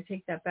Australia, I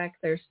take that back,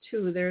 there's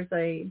two. There's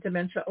a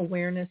dementia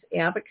awareness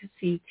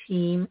advocacy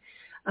team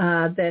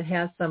that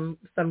has some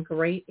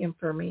great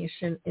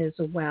information as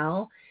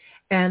well.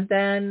 And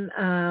then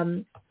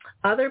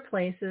other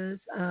places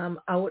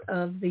out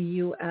of the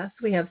U.S.,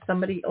 we have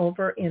somebody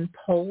over in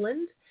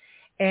Poland,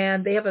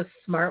 and they have a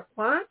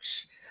smartwatch.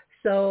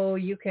 So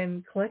you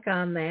can click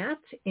on that,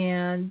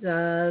 and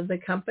the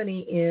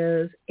company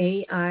is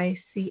AICHOM,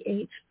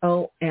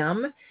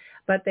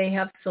 but they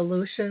have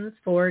solutions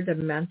for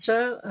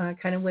dementia,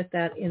 kind of with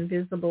that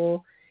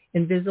invisible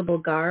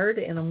guard,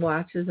 and a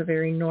watch is a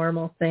very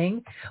normal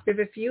thing. We have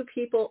a few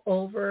people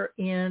over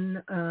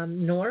in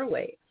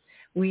Norway.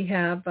 We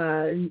have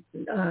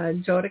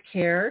Joda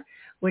Care,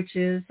 which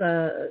is,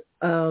 it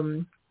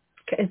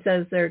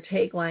says their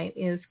tagline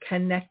is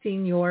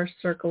connecting your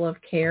circle of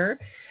care.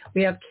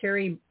 We have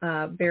Carrie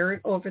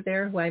Barrett over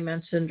there, who I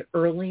mentioned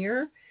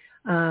earlier,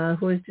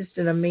 who is just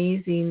an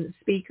amazing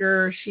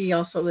speaker. She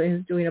also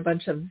is doing a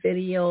bunch of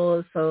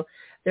videos, so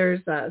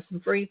there's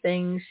some free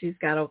things. She's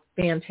got a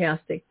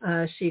fantastic,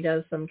 she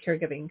does some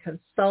caregiving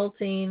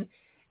consulting.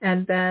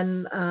 And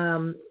then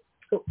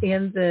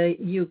in the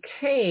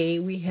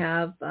UK, we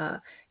have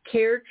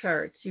Care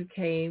Charts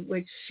UK,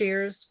 which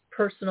shares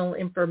personal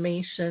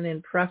information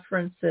and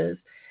preferences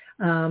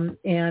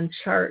and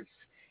charts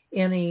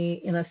in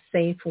a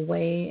safe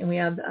way. And we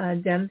have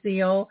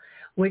Denzio,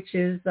 which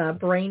is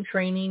brain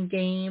training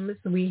games.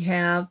 We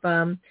have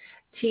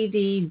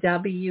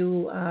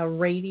TDW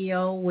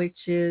Radio, which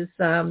is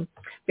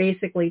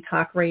basically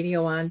talk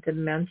radio on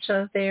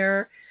dementia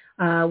there,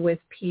 with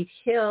Pete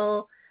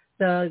Hill,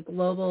 the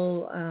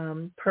Global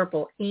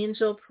Purple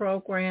Angel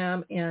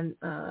Program, and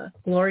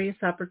Glorious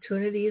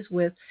Opportunities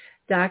with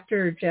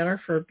Dr.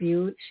 Jennifer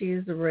Butte.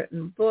 She's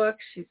written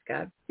books. She's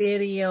got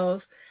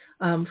videos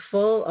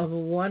full of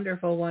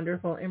wonderful,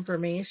 wonderful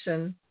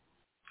information.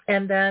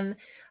 And then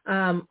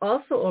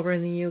also over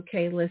in the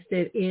UK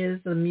listed is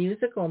the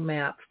musical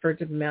map for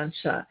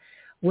dementia,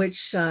 which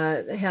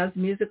has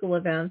musical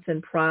events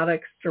and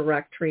products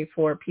directory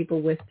for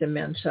people with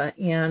dementia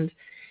and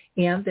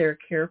their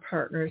care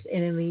partners.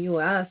 And in the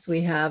U.S.,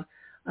 we have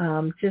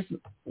just,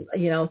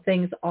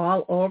 things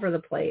all over the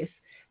place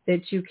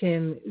that you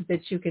can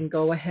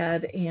go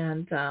ahead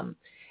and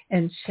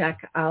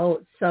check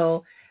out.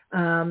 So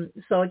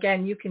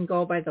again, you can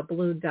go by the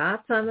blue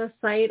dots on the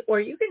site, or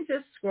you can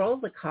just scroll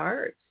the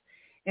cards.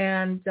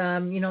 And,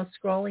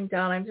 scrolling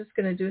down, I'm just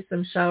going to do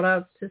some shout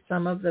outs to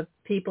some of the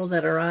people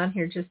that are on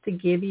here just to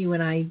give you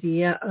an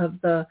idea of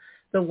the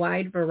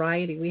wide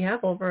variety. We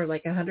have over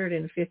like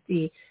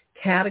 150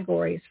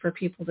 categories for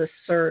people to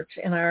search,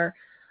 and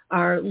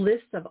our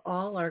list of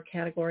all our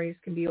categories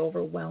can be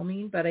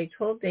overwhelming, but I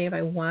told Dave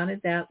I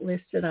wanted that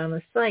listed on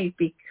the site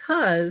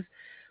because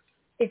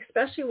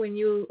especially when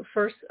you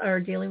first are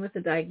dealing with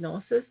a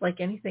diagnosis, like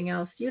anything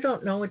else, you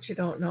don't know what you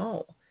don't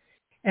know.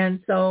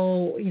 And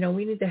so,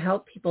 we need to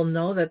help people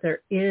know that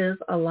there is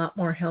a lot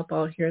more help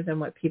out here than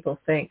what people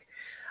think.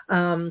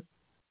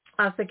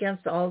 Us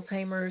Against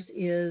Alzheimer's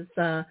is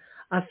a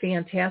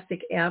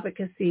fantastic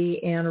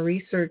advocacy and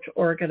research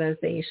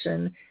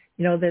organization,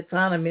 that's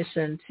on a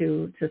mission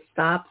to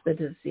stop the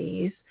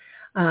disease.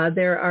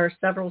 There are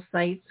several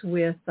sites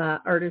with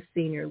Artist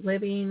Senior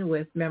Living,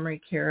 with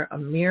Memory Care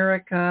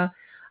America,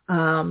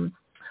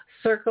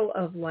 Circle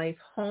of Life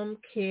Home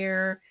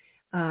Care,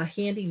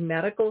 Handy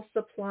Medical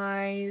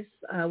Supplies.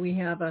 We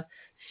have a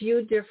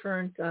few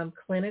different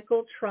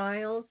clinical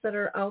trials that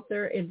are out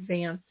there.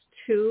 Advanced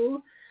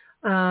 2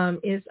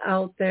 is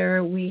out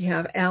there. We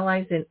have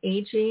Allies in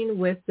Aging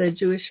with the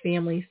Jewish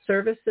Family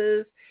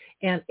Services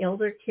and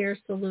Elder Care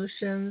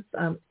Solutions,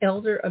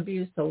 Elder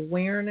Abuse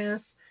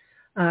Awareness,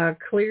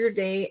 Clear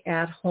Day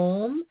at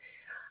Home.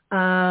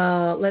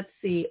 Let's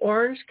see,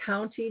 Orange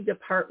County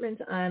Department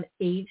on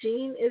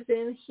Aging is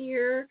in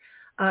here.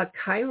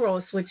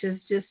 Kairos, which is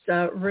just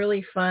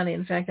really fun.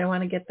 In fact, I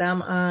want to get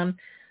them on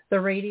the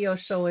radio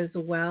show as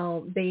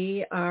well.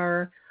 They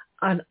are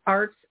an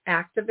arts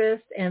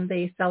activist, and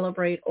they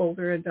celebrate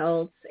older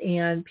adults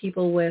and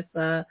people with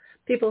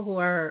people who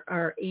are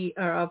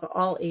of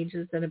all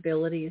ages and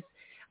abilities.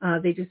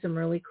 They do some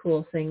really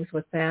cool things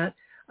with that.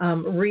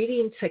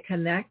 Reading to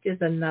Connect is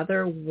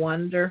another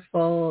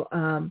wonderful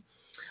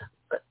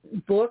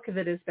book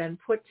that has been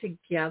put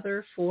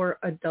together for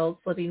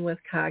adults living with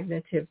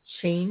cognitive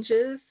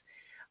changes.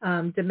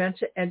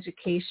 Dementia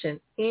Education,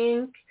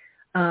 Inc.,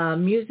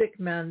 Music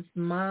Men's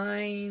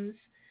Minds,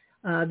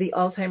 the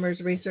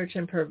Alzheimer's Research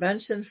and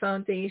Prevention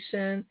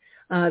Foundation.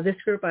 This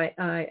group,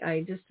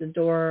 I just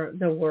adore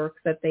the work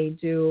that they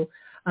do,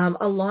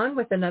 along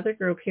with another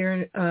group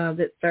here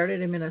that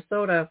started in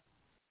Minnesota,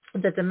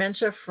 the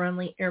Dementia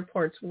Friendly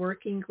Airports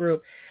Working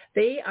Group.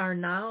 They are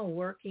now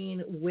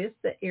working with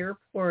the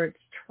airports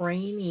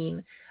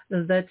training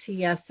the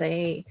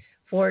TSA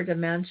for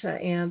dementia,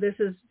 and this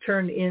has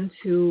turned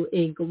into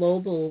a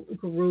global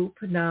group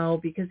now,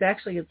 because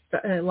actually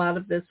a lot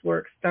of this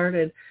work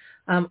started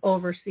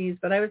overseas,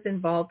 but I was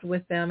involved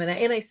with them, and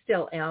I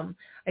still am.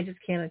 I just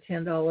can't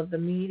attend all of the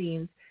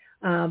meetings,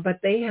 but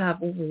they have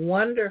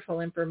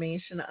wonderful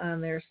information on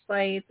their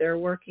site. They're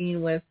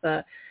working with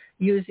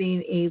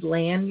using a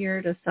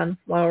lanyard, a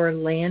sunflower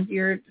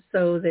lanyard,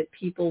 so that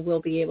people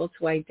will be able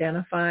to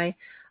identify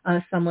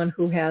someone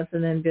who has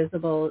an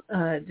invisible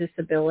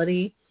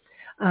disability.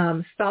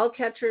 Stall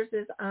Catchers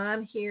is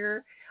on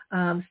here.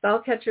 Stall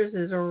Catchers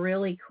is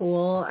really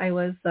cool. I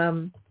was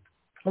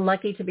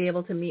lucky to be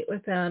able to meet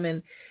with them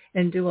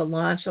and do a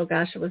launch. Oh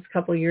gosh, it was a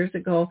couple years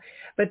ago.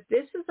 But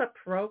this is a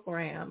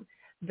program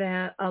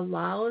that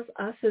allows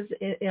us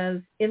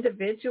as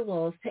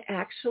individuals to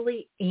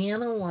actually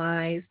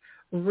analyze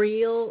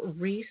real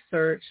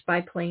research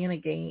by playing a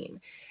game.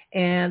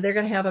 And they're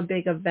going to have a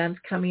big event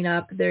coming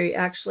up. They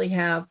actually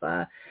have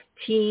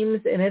teams,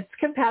 and it's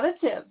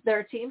competitive.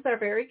 Their teams are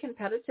very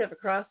competitive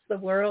across the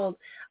world,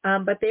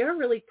 but they are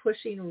really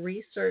pushing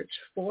research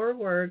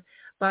forward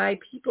by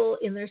people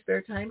in their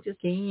spare time, just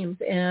games,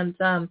 and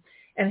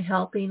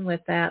helping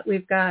with that.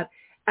 We've got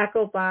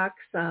EchoBox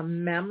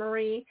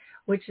Memory,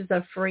 which is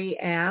a free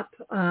app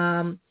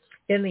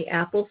in the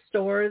Apple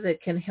Store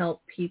that can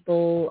help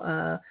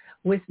people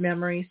with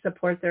memory,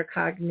 support their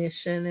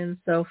cognition, and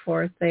so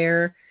forth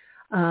there.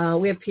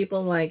 We have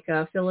people like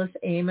Phyllis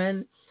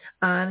Amon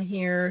on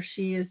here.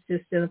 She is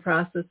just in the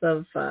process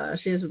of,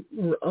 she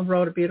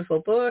wrote a beautiful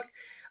book.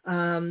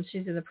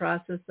 She's in the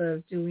process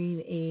of doing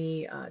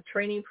a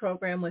training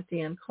program with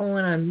Dan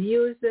Cohen on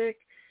music.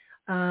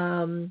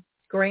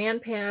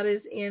 GrandPad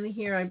is in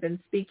here. I've been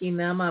speaking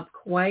them up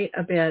quite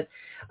a bit.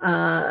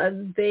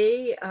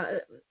 They,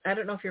 I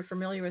don't know if you're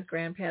familiar with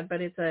GrandPad,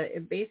 but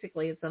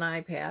basically it's an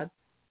iPad.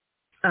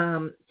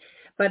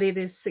 But it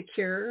is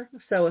secure,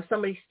 so if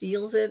somebody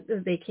steals it,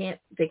 they can't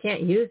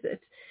use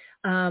it.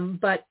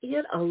 But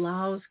it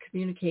allows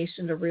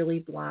communication to really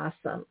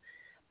blossom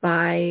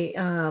by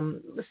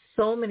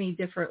so many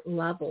different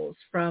levels,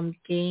 from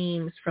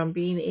games, from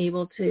being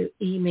able to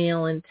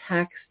email and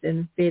text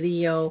and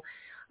video.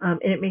 And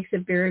it makes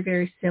it very,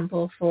 very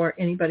simple for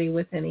anybody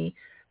with any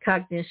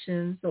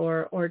cognitions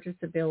or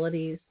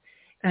disabilities,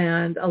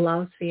 and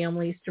allows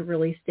families to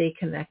really stay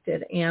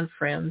connected, and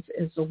friends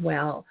as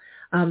well.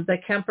 The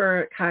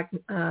Kemper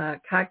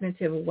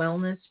Cognitive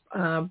Wellness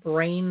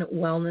Brain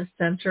Wellness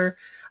Center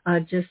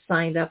just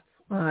signed up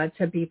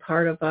to be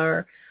part of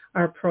our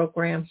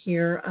program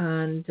here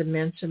on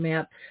Dementia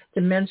Map.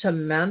 Dementia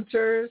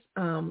Mentors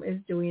is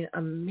doing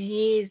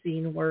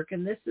amazing work,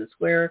 and this is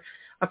where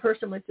a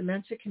person with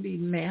dementia can be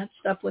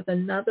matched up with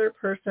another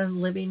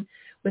person living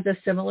with a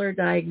similar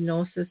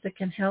diagnosis that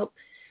can help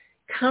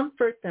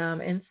comfort them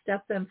and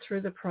step them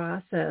through the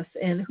process,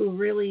 and who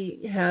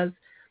really has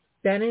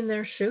been in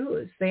their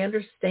shoes. They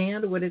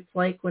understand what it's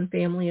like when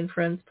family and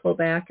friends pull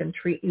back and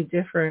treat you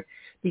different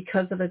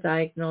because of a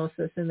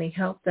diagnosis, and they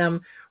help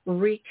them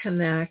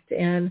reconnect.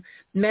 And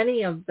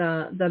many of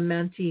the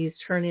mentees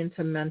turn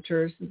into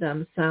mentors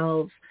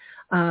themselves.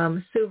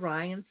 Sue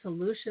Ryan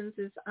Solutions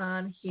is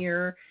on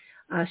here.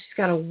 She's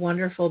got a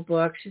wonderful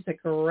book. She's a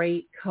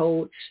great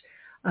coach.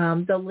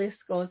 The list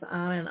goes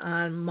on and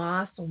on.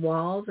 Moss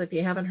Walls, if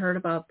you haven't heard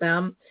about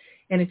them,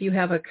 and if you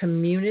have a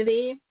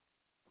community,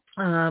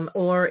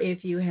 or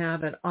if you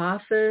have an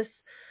office,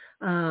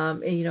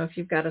 if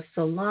you've got a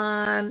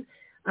salon,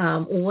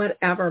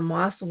 whatever,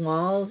 Moss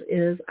Walls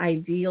is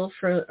ideal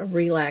for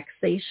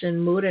relaxation,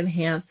 mood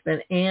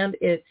enhancement, and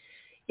it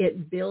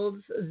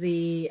builds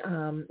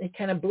it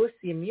kind of boosts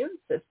the immune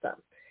system.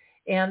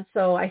 And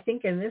so I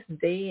think in this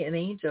day and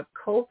age of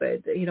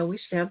COVID, we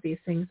should have these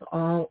things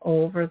all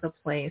over the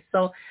place.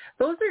 So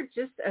those are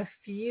just a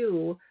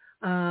few.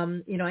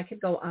 I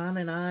could go on,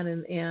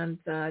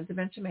 and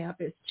Dementia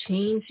Map is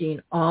changing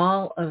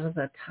all of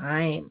the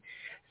time.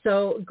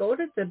 So go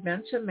to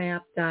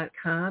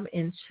dementiamap.com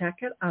and check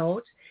it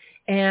out.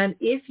 And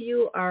if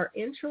you are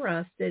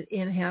interested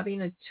in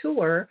having a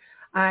tour,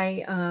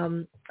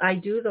 I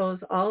do those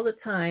all the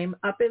time.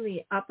 Up in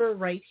the upper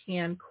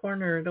right-hand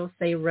corner, it'll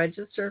say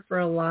register for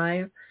a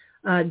live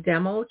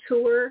demo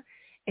tour.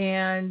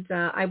 and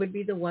I would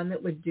be the one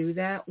that would do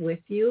that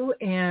with you.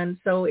 And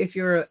so if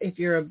you're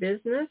a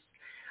business,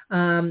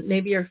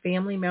 maybe your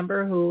family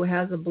member who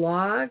has a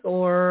blog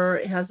or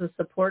has a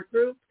support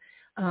group,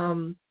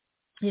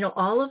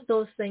 all of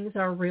those things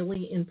are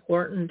really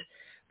important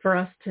for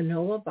us to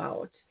know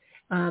about.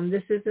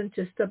 This isn't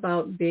just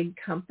about big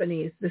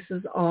companies. This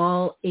is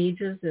all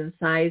ages and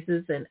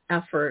sizes and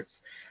efforts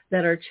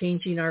that are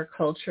changing our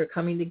culture,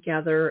 coming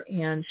together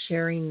and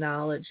sharing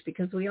knowledge,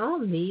 because we all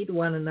need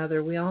one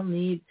another. We all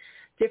need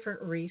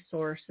different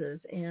resources,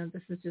 and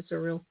this is just a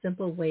real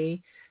simple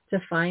way to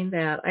find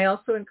that. I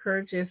also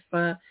encourage if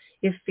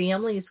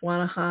families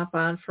want to hop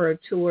on for a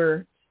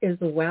tour as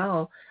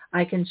well,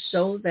 I can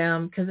show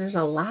them, because there's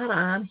a lot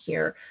on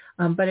here,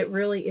 but it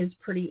really is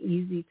pretty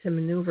easy to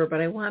maneuver. But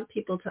I want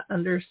people to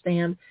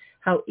understand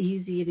how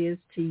easy it is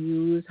to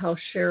use, how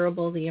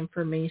shareable the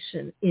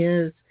information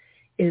is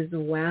as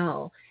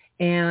well.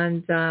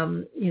 And,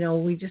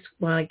 we just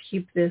want to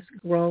keep this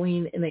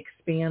growing and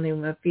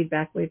expanding. The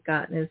feedback we've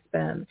gotten has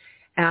been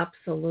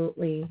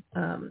absolutely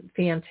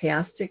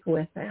fantastic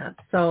with that.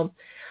 So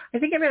I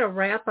think I'm going to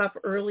wrap up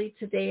early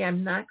today.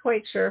 I'm not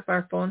quite sure if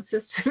our phone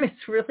system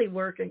is really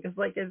working, because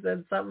like I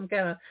said, something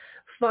kind of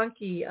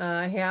funky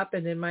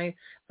happened, and my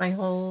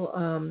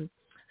whole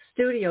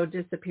studio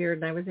disappeared,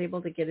 and I was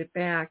able to get it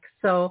back.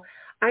 So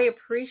I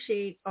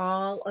appreciate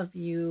all of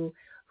you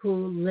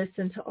who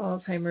listen to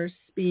Alzheimer's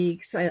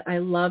Speaks. I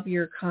love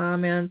your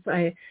comments.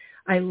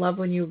 I love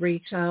when you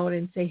reach out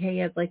and say,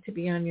 hey, I'd like to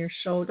be on your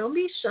show. Don't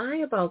be shy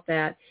about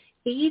that.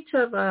 Each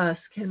of us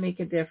can make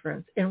a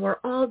difference, and we're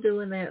all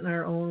doing that in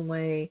our own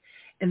way.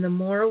 And the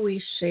more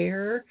we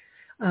share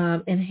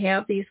and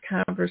have these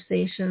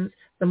conversations,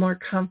 the more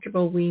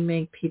comfortable we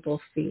make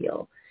people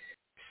feel.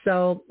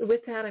 So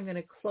with that, I'm going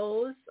to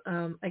close.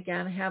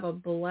 Again, have a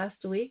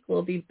blessed week.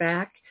 We'll be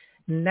back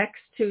next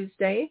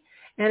Tuesday.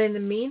 And in the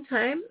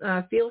meantime,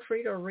 feel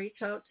free to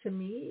reach out to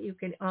me. You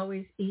can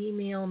always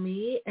email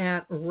me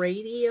at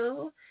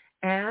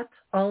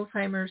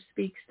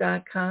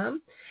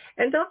radio@alzheimersspeaks.com.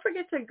 And don't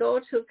forget to go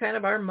to kind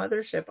of our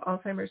mothership,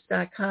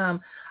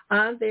 alzheimers.com.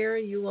 On there,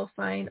 you will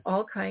find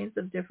all kinds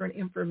of different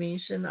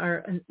information,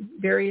 our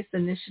various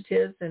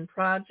initiatives and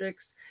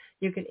projects.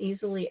 You can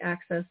easily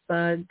access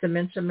the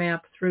Dementia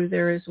Map through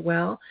there as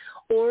well.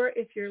 Or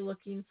if you're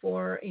looking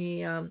for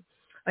a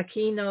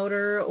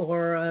keynoter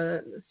or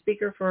a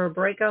speaker for a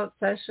breakout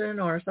session,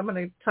 or someone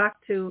to talk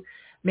to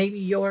maybe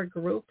your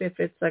group, if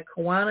it's a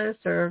Kiwanis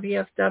or a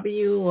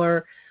VFW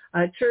or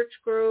a church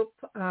group,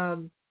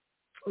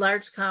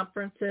 large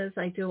conferences,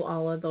 I do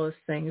all of those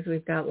things.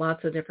 We've got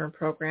lots of different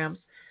programs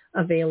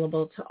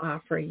available to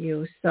offer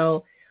you.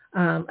 So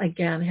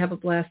again, have a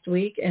blessed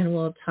week, and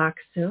we'll talk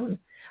soon.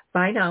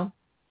 Bye now.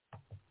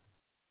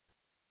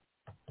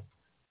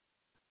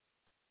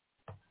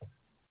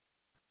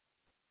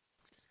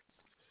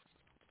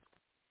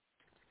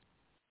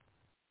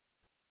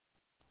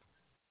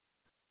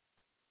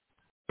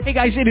 Hey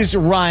guys, it is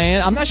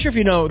Ryan. I'm not sure if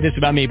you know this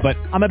about me, but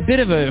I'm a bit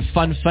of a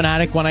fun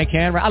fanatic when I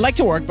can. I like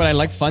to work, but I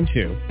like fun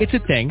too. It's a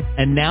thing.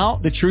 And now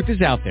the truth is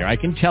out there. I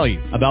can tell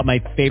you about my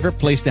favorite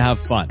place to have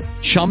fun.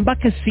 Chumba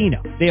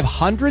Casino. They have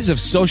hundreds of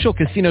social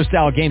casino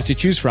style games to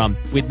choose from,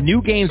 with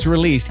new games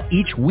released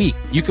each week.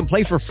 You can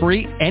play for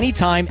free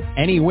anytime,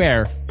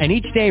 anywhere. And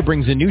each day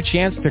brings a new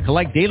chance to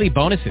collect daily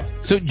bonuses.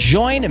 So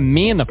join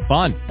me in the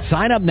fun.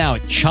 Sign up now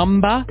at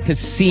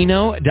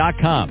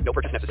ChumbaCasino.com. No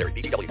purchase necessary.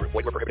 VGW Group.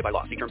 Void where prohibited by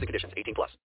law. See terms and conditions. 18+.